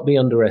should not be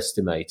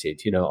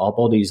underestimated. Our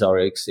bodies are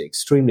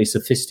extremely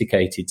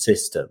sophisticated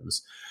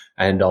systems,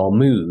 and our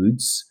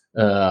moods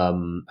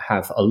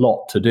have a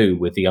lot to do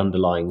with the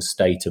underlying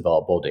state of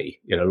our body.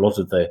 A lot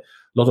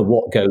of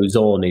what goes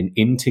on in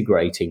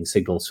integrating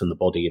signals from the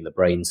body in the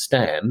brain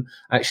stem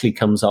actually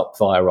comes up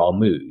via our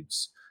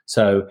moods.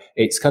 So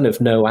it's kind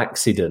of no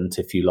accident,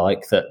 if you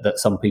like, that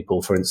some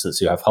people, for instance,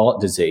 who have heart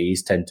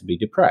disease tend to be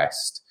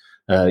depressed.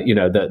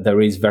 That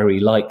there is very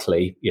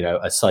likely,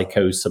 a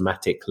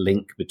psychosomatic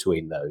link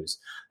between those,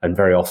 and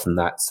very often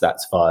that's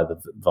via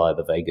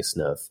the vagus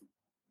nerve.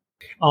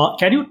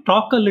 Can you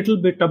talk a little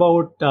bit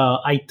about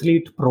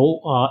iThlete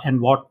Pro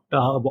and what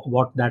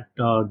that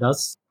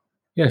does?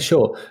 Yeah,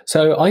 sure.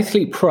 So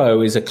iThlete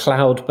Pro is a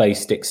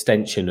cloud-based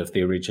extension of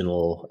the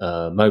original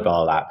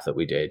mobile app that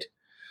we did.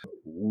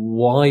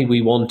 Why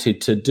we wanted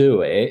to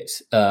do it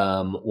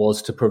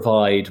was to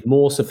provide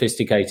more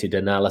sophisticated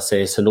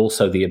analysis, and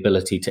also the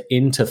ability to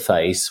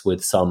interface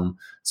with some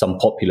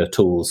popular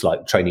tools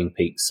like Training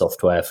Peaks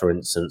software, for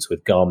instance,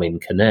 with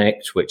Garmin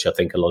Connect, which I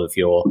think a lot of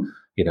your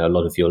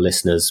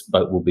listeners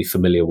will be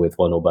familiar with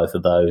one or both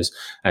of those,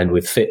 and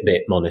with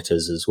Fitbit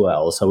monitors as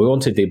well. So we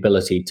wanted the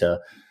ability to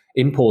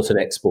import and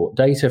export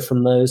data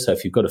from those. So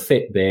if you've got a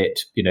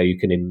Fitbit, you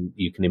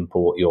can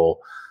import your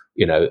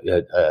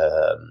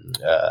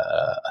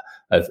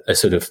a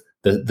sort of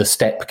the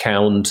step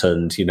count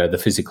and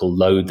the physical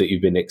load that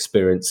you've been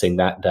experiencing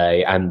that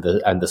day, and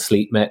the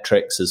sleep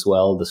metrics as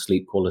well, the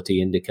sleep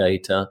quality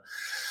indicator.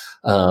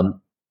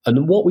 And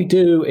what we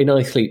do in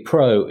iThlete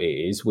Pro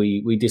is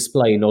we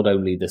display not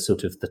only the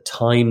sort of the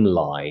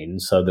timeline,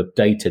 so the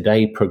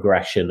day-to-day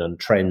progression and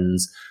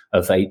trends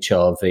of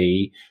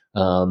HRV,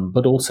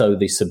 but also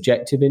the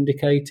subjective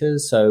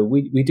indicators. So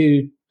we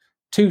do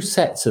two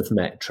sets of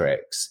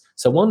metrics.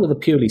 So one of the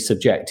purely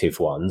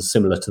subjective ones,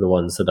 similar to the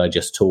ones that I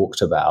just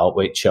talked about,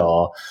 which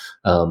are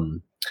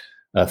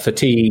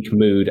fatigue,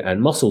 mood,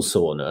 and muscle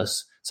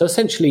soreness. So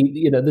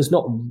essentially, there's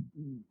not,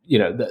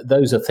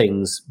 those are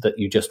things that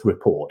you just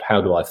report.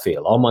 How do I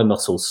feel? Are my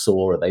muscles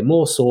sore? Are they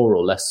more sore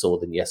or less sore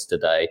than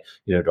yesterday?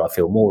 Do I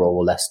feel more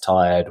or less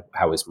tired?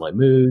 How is my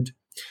mood?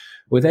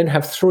 We then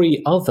have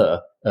three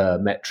other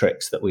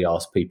metrics that we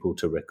ask people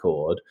to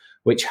record,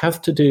 which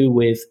have to do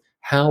with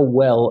how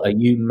well are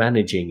you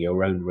managing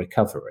your own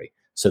recovery.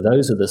 So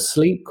those are the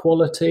sleep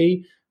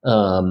quality,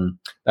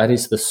 that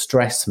is the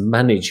stress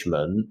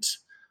management,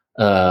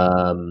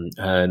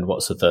 and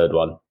what's the third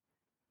one?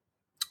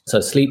 So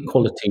sleep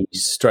quality,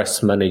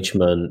 stress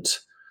management.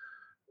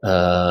 We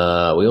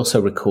also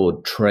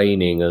record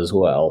training as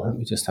well. Let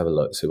me just have a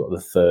look, see what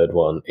the third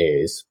one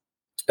is.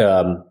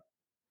 The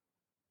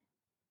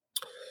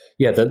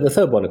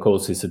third one, of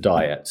course, is the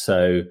diet.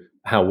 So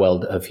how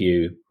well have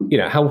you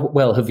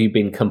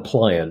been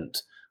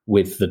compliant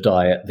with the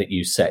diet that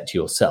you set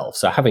yourself?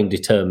 So having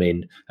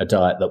determined a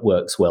diet that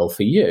works well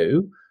for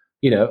you,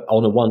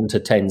 on a 1 to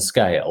 10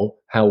 scale,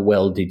 how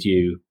well did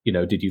you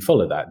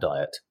follow that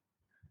diet?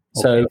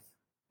 Okay. So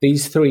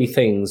these three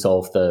things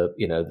of the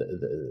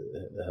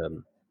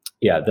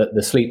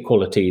sleep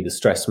quality, the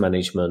stress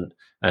management,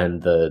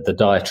 and the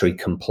dietary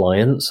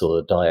compliance or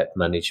the diet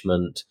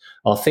management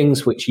are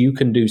things which you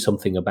can do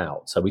something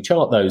about. So we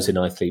chart those in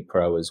iSleep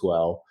Pro as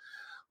well.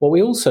 What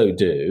we also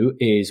do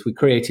is we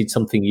created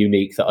something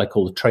unique that I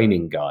call the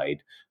training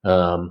guide,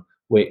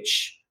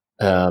 which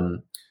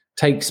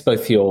takes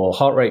both your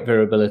heart rate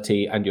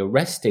variability and your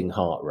resting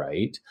heart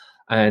rate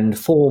and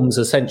forms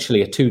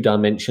essentially a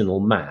two-dimensional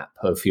map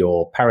of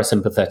your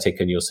parasympathetic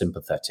and your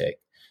sympathetic.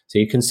 So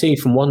you can see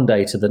from one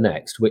day to the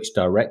next which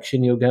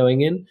direction you're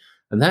going in,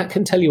 and that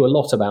can tell you a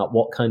lot about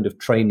what kind of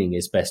training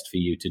is best for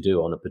you to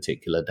do on a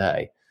particular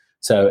day.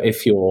 So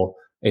if you're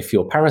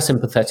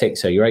parasympathetic,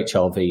 so your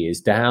HRV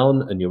is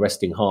down and your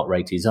resting heart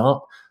rate is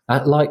up,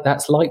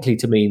 that's likely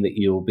to mean that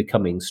you're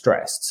becoming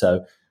stressed.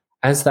 So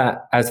as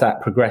that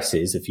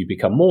progresses, if you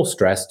become more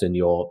stressed and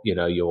your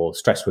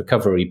stress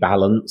recovery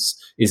balance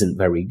isn't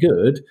very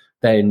good,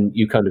 then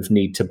you kind of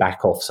need to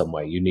back off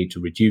somewhere. You need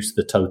to reduce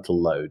the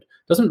total load.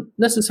 Doesn't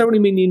necessarily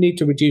mean you need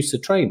to reduce the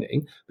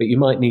training, but you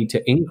might need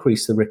to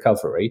increase the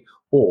recovery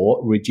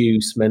or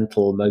reduce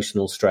mental,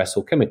 emotional stress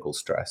or chemical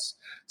stress.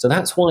 So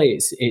that's why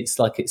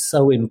it's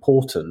so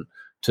important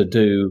to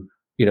do,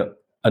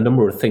 a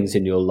number of things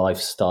in your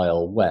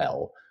lifestyle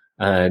well.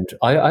 And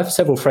I have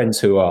several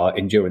friends who are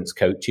endurance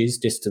coaches,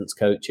 distance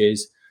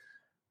coaches,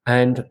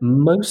 and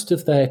most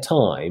of their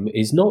time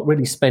is not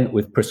really spent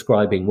with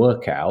prescribing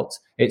workouts.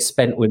 It's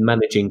spent with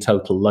managing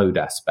total load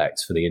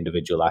aspects for the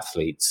individual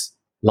athletes'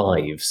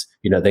 lives.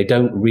 They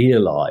don't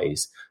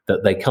realize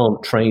that they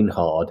can't train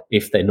hard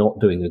if they're not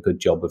doing a good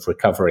job of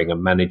recovering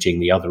and managing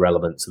the other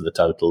elements of the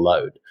total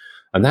load.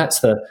 And that's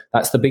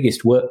the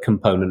biggest work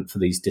component for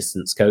these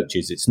distance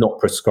coaches. It's not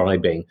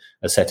prescribing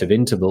a set of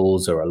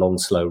intervals or a long,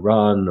 slow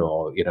run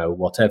or,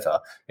 whatever.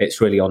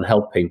 It's really on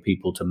helping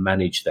people to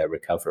manage their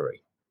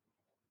recovery.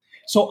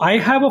 So I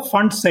have a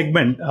fun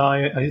segment.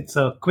 It's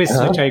a quiz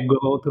which I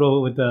go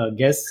through with a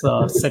guest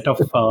set of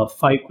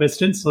 5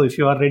 questions. So if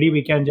you are ready,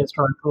 we can just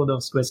run through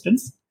those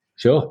questions.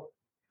 Sure.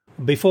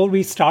 Before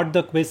we start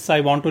the quiz,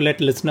 I want to let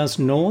listeners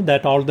know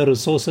that all the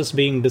resources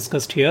being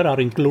discussed here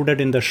are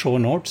included in the show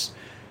notes.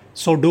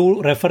 So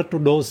do refer to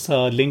those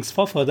links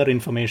for further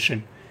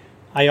information.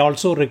 I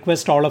also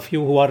request all of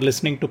you who are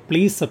listening to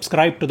please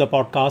subscribe to the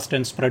podcast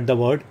and spread the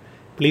word.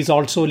 Please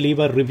also leave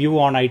a review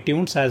on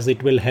iTunes as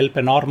it will help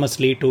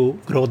enormously to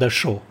grow the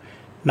show.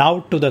 Now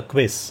to the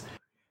quiz.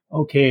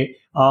 Okay,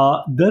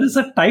 there is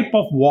a type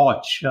of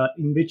watch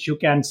in which you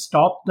can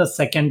stop the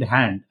second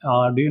hand.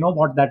 Do you know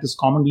what that is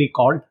commonly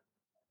called?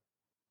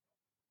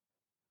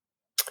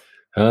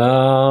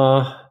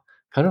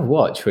 Kind of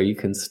watch where you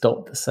can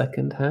stop the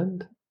second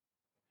hand?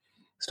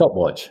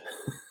 Stopwatch.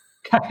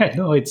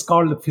 No, it's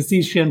called the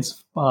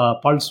physician's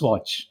pulse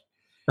watch.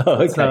 Oh,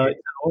 okay. It's an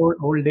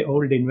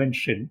old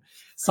invention.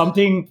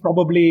 Something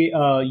probably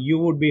you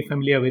would be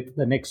familiar with.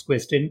 The next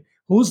question.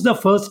 Who's the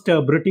first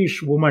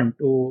British woman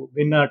to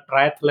win a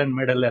triathlon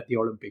medal at the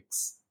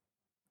Olympics?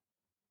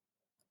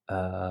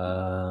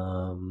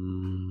 Was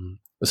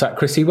that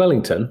Chrissie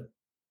Wellington?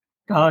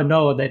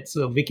 No, that's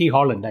Vicky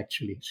Holland,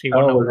 actually. She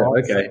won a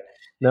bronze. Okay.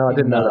 No, I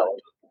didn't know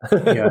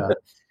that. Yeah.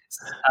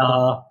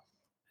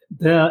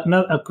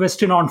 A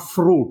question on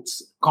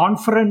fruits.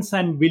 Conference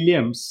and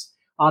Williams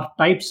are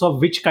types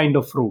of which kind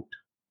of fruit?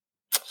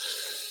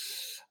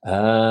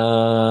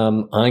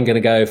 I'm going to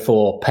go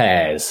for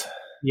pears.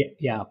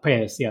 Yeah,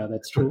 pears. Yeah,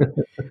 that's true.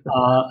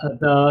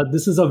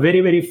 This is a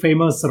very, very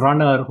famous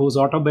runner whose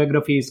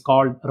autobiography is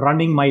called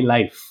Running My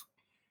Life.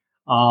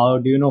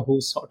 Do you know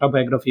whose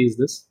autobiography is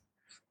this?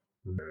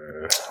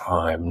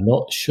 I'm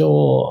not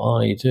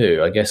sure I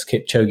do. I guess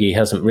Kipchoge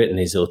hasn't written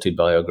his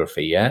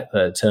autobiography yet,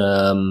 but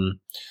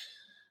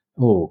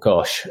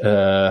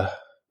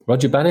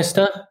Roger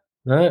Bannister?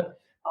 No?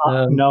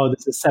 No,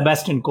 this is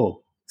Sebastian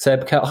Coe.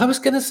 Seb Coe. I was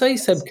going to say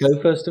Seb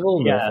Coe first of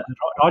all. Yeah,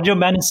 Roger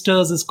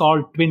Bannister's is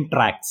called Twin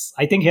Tracks.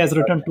 I think he has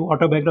written 2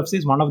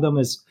 autobiographies. One of them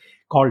is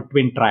called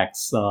Twin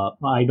Tracks.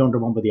 I don't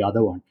remember the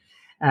other one.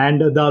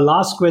 And the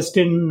last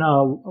question: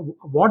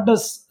 what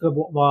is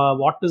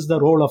the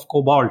role of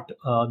cobalt,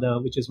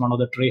 which is one of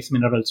the trace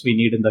minerals we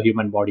need in the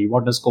human body?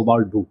 What does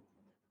cobalt do?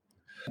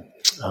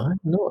 I'm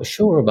not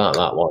sure about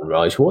that one,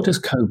 Raj. What does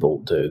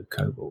cobalt do?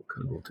 Cobalt.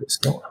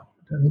 It's not. I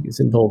don't think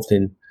it's involved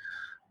in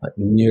like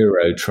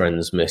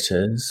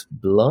neurotransmitters.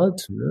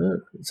 Blood.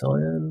 No, it's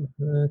iron.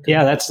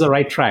 Yeah, that's the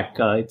right track.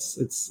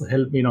 It's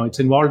help. It's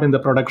involved in the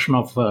production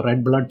of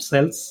red blood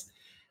cells.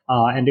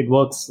 And it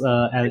works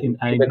in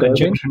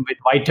conjunction with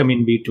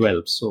vitamin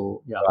B12.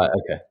 So, yeah. Right,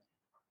 okay.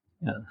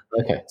 Yeah.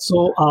 Okay.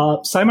 So,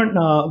 Simon,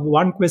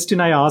 one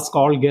question I ask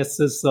all guests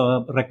is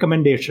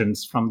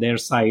recommendations from their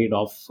side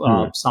of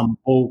some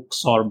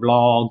books or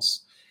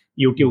blogs,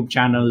 YouTube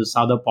channels,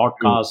 other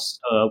podcasts,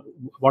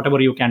 whatever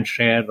you can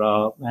share.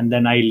 And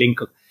then I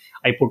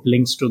put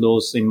links to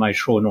those in my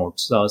show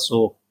notes.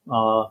 So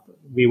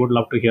we would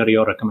love to hear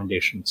your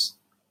recommendations.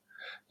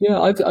 Yeah,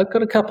 I've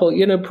got a couple.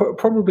 You know,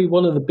 probably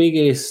one of the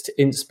biggest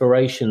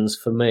inspirations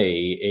for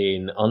me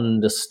in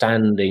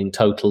understanding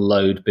total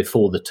load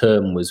before the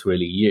term was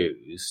really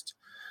used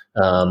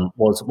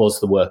was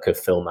the work of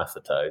Phil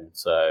Maffetone.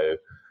 So,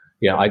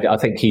 yeah, I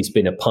think he's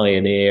been a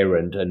pioneer,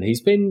 and he's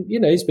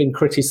been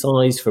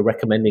criticised for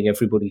recommending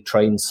everybody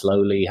train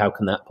slowly. How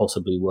can that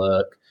possibly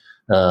work?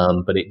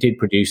 But it did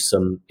produce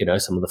some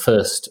of the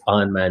first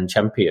Ironman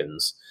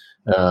champions.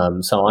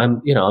 So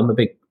I'm a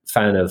big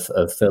fan of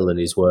Phil and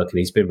his work, and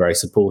he's been very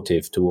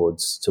supportive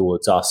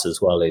towards us as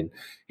well in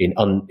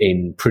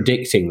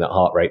predicting that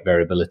heart rate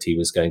variability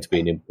was going to be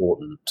an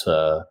important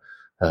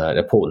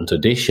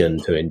addition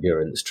to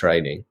endurance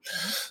training.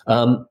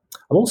 I'm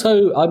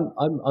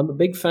a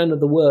big fan of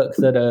the work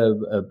that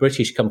a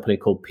British company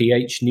called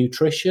pH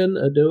Nutrition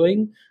are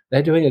doing.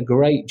 They're doing a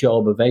great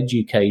job of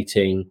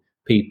educating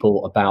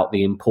people about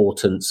the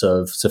importance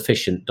of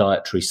sufficient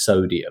dietary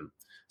sodium.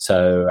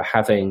 So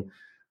having,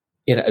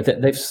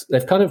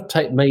 they've kind of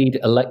made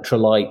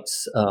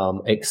electrolytes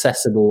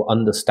accessible,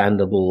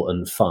 understandable,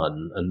 and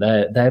fun. And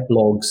their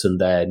blogs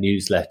and their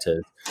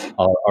newsletters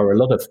are a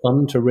lot of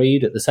fun to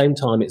read. At the same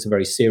time, it's a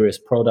very serious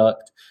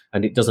product,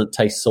 and it doesn't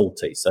taste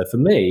salty. So for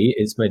me,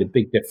 it's made a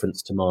big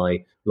difference to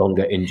my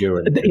longer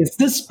endurance. Is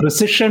this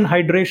precision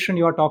hydration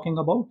you are talking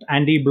about,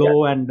 Andy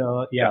Blow? Yeah. And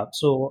yeah.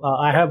 So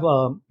I've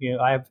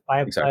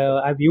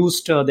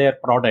used their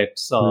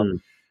products.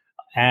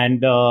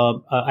 And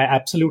I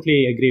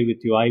absolutely agree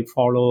with you. I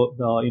follow,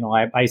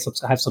 I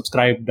have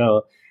subscribed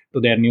to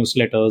their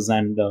newsletters,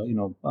 and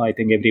I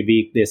think every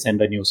week they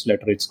send a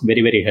newsletter. It's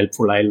very, very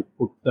helpful. I'll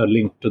put a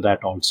link to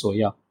that also.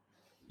 Yeah.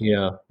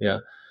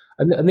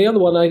 And the other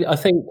one, I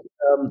think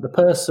the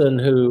person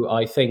who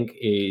I think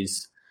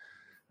is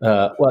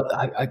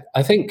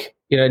I think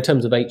in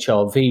terms of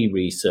HRV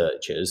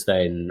researchers,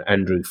 then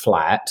Andrew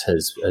Flatt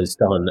has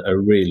done a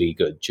really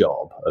good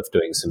job of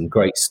doing some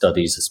great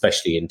studies,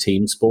 especially in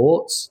team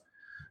sports.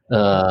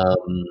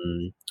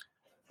 And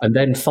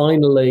then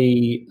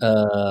finally,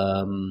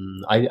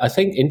 I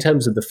think in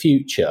terms of the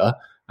future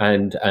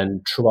and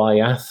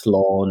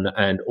triathlon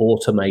and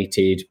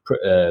automated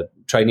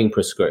training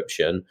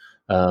prescription,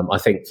 I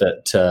think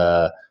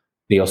that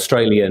the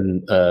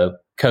Australian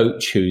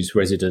coach who's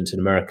resident in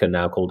America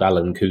now, called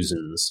Alan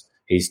Couzens,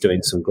 he's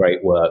doing some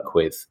great work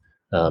with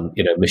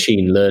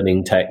machine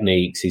learning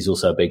techniques. He's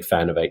also a big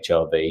fan of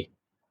HRV.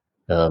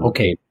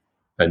 Okay.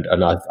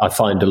 And I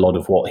find a lot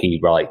of what he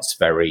writes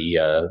very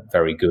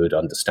very good,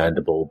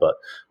 understandable, but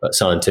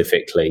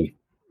scientifically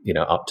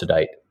up to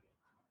date.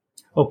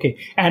 Okay.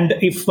 And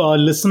if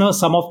listeners,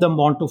 some of them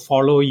want to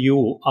follow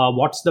you,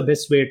 what's the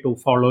best way to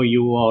follow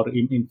you? Or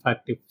in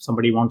fact, if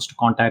somebody wants to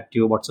contact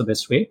you, what's the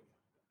best way?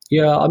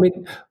 Yeah, I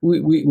mean,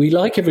 we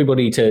like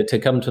everybody to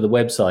come to the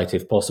website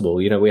if possible.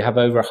 We have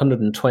over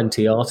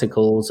 120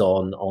 articles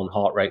on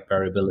heart rate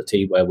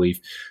variability where we've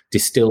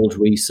distilled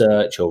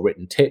research or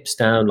written tips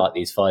down, like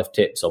these 5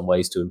 tips on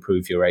ways to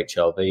improve your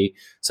HRV.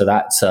 So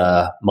that's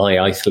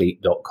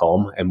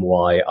myithlete.com,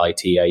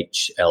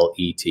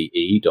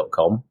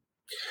 myithlete.com.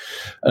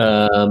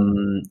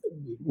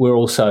 We're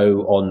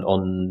also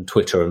on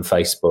Twitter and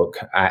Facebook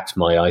at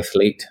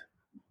myithlete.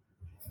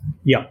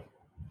 Yeah.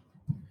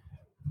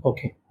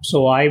 Okay,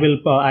 so I will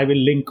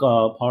link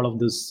all of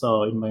this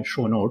in my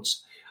show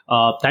notes.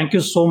 Thank you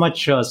so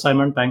much,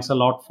 Simon. Thanks a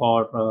lot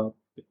for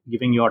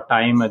giving your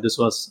time. This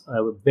was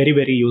very,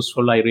 very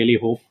useful. I really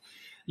hope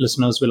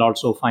listeners will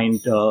also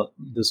find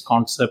this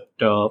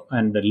concept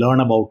and learn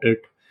about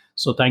it.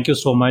 So thank you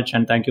so much,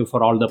 and thank you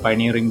for all the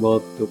pioneering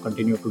work you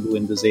continue to do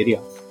in this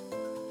area.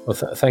 Well,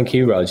 thank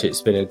you, Raj.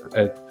 It's been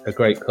a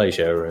great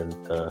pleasure, and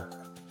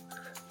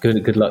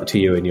good luck to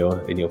you in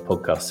your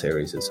podcast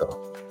series as well.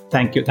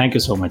 Thank you. Thank you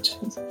so much.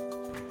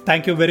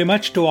 Thank you very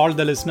much to all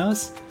the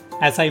listeners.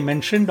 As I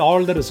mentioned,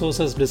 all the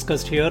resources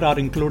discussed here are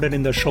included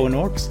in the show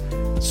notes.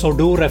 So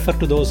do refer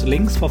to those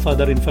links for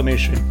further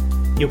information.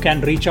 You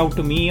can reach out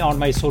to me on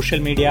my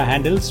social media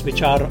handles,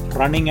 which are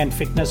Running and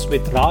Fitness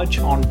with Raj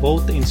on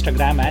both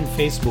Instagram and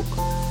Facebook.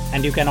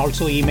 And you can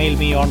also email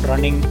me on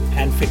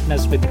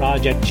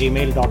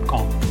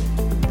runningandfitnesswithraj@gmail.com.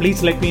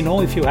 Please let me know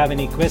if you have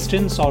any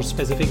questions or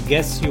specific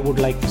guests you would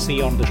like to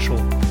see on the show.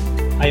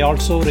 I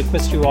also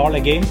request you all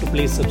again to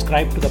please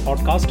subscribe to the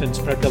podcast and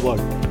spread the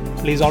word.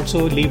 Please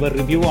also leave a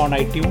review on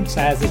iTunes,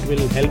 as it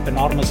will help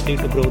enormously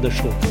to grow the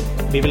show.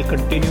 We will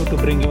continue to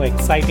bring you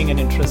exciting and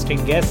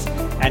interesting guests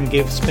and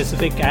give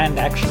specific and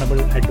actionable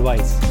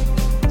advice.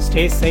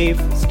 Stay safe,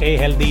 stay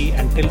healthy.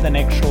 Until the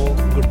next show,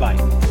 goodbye.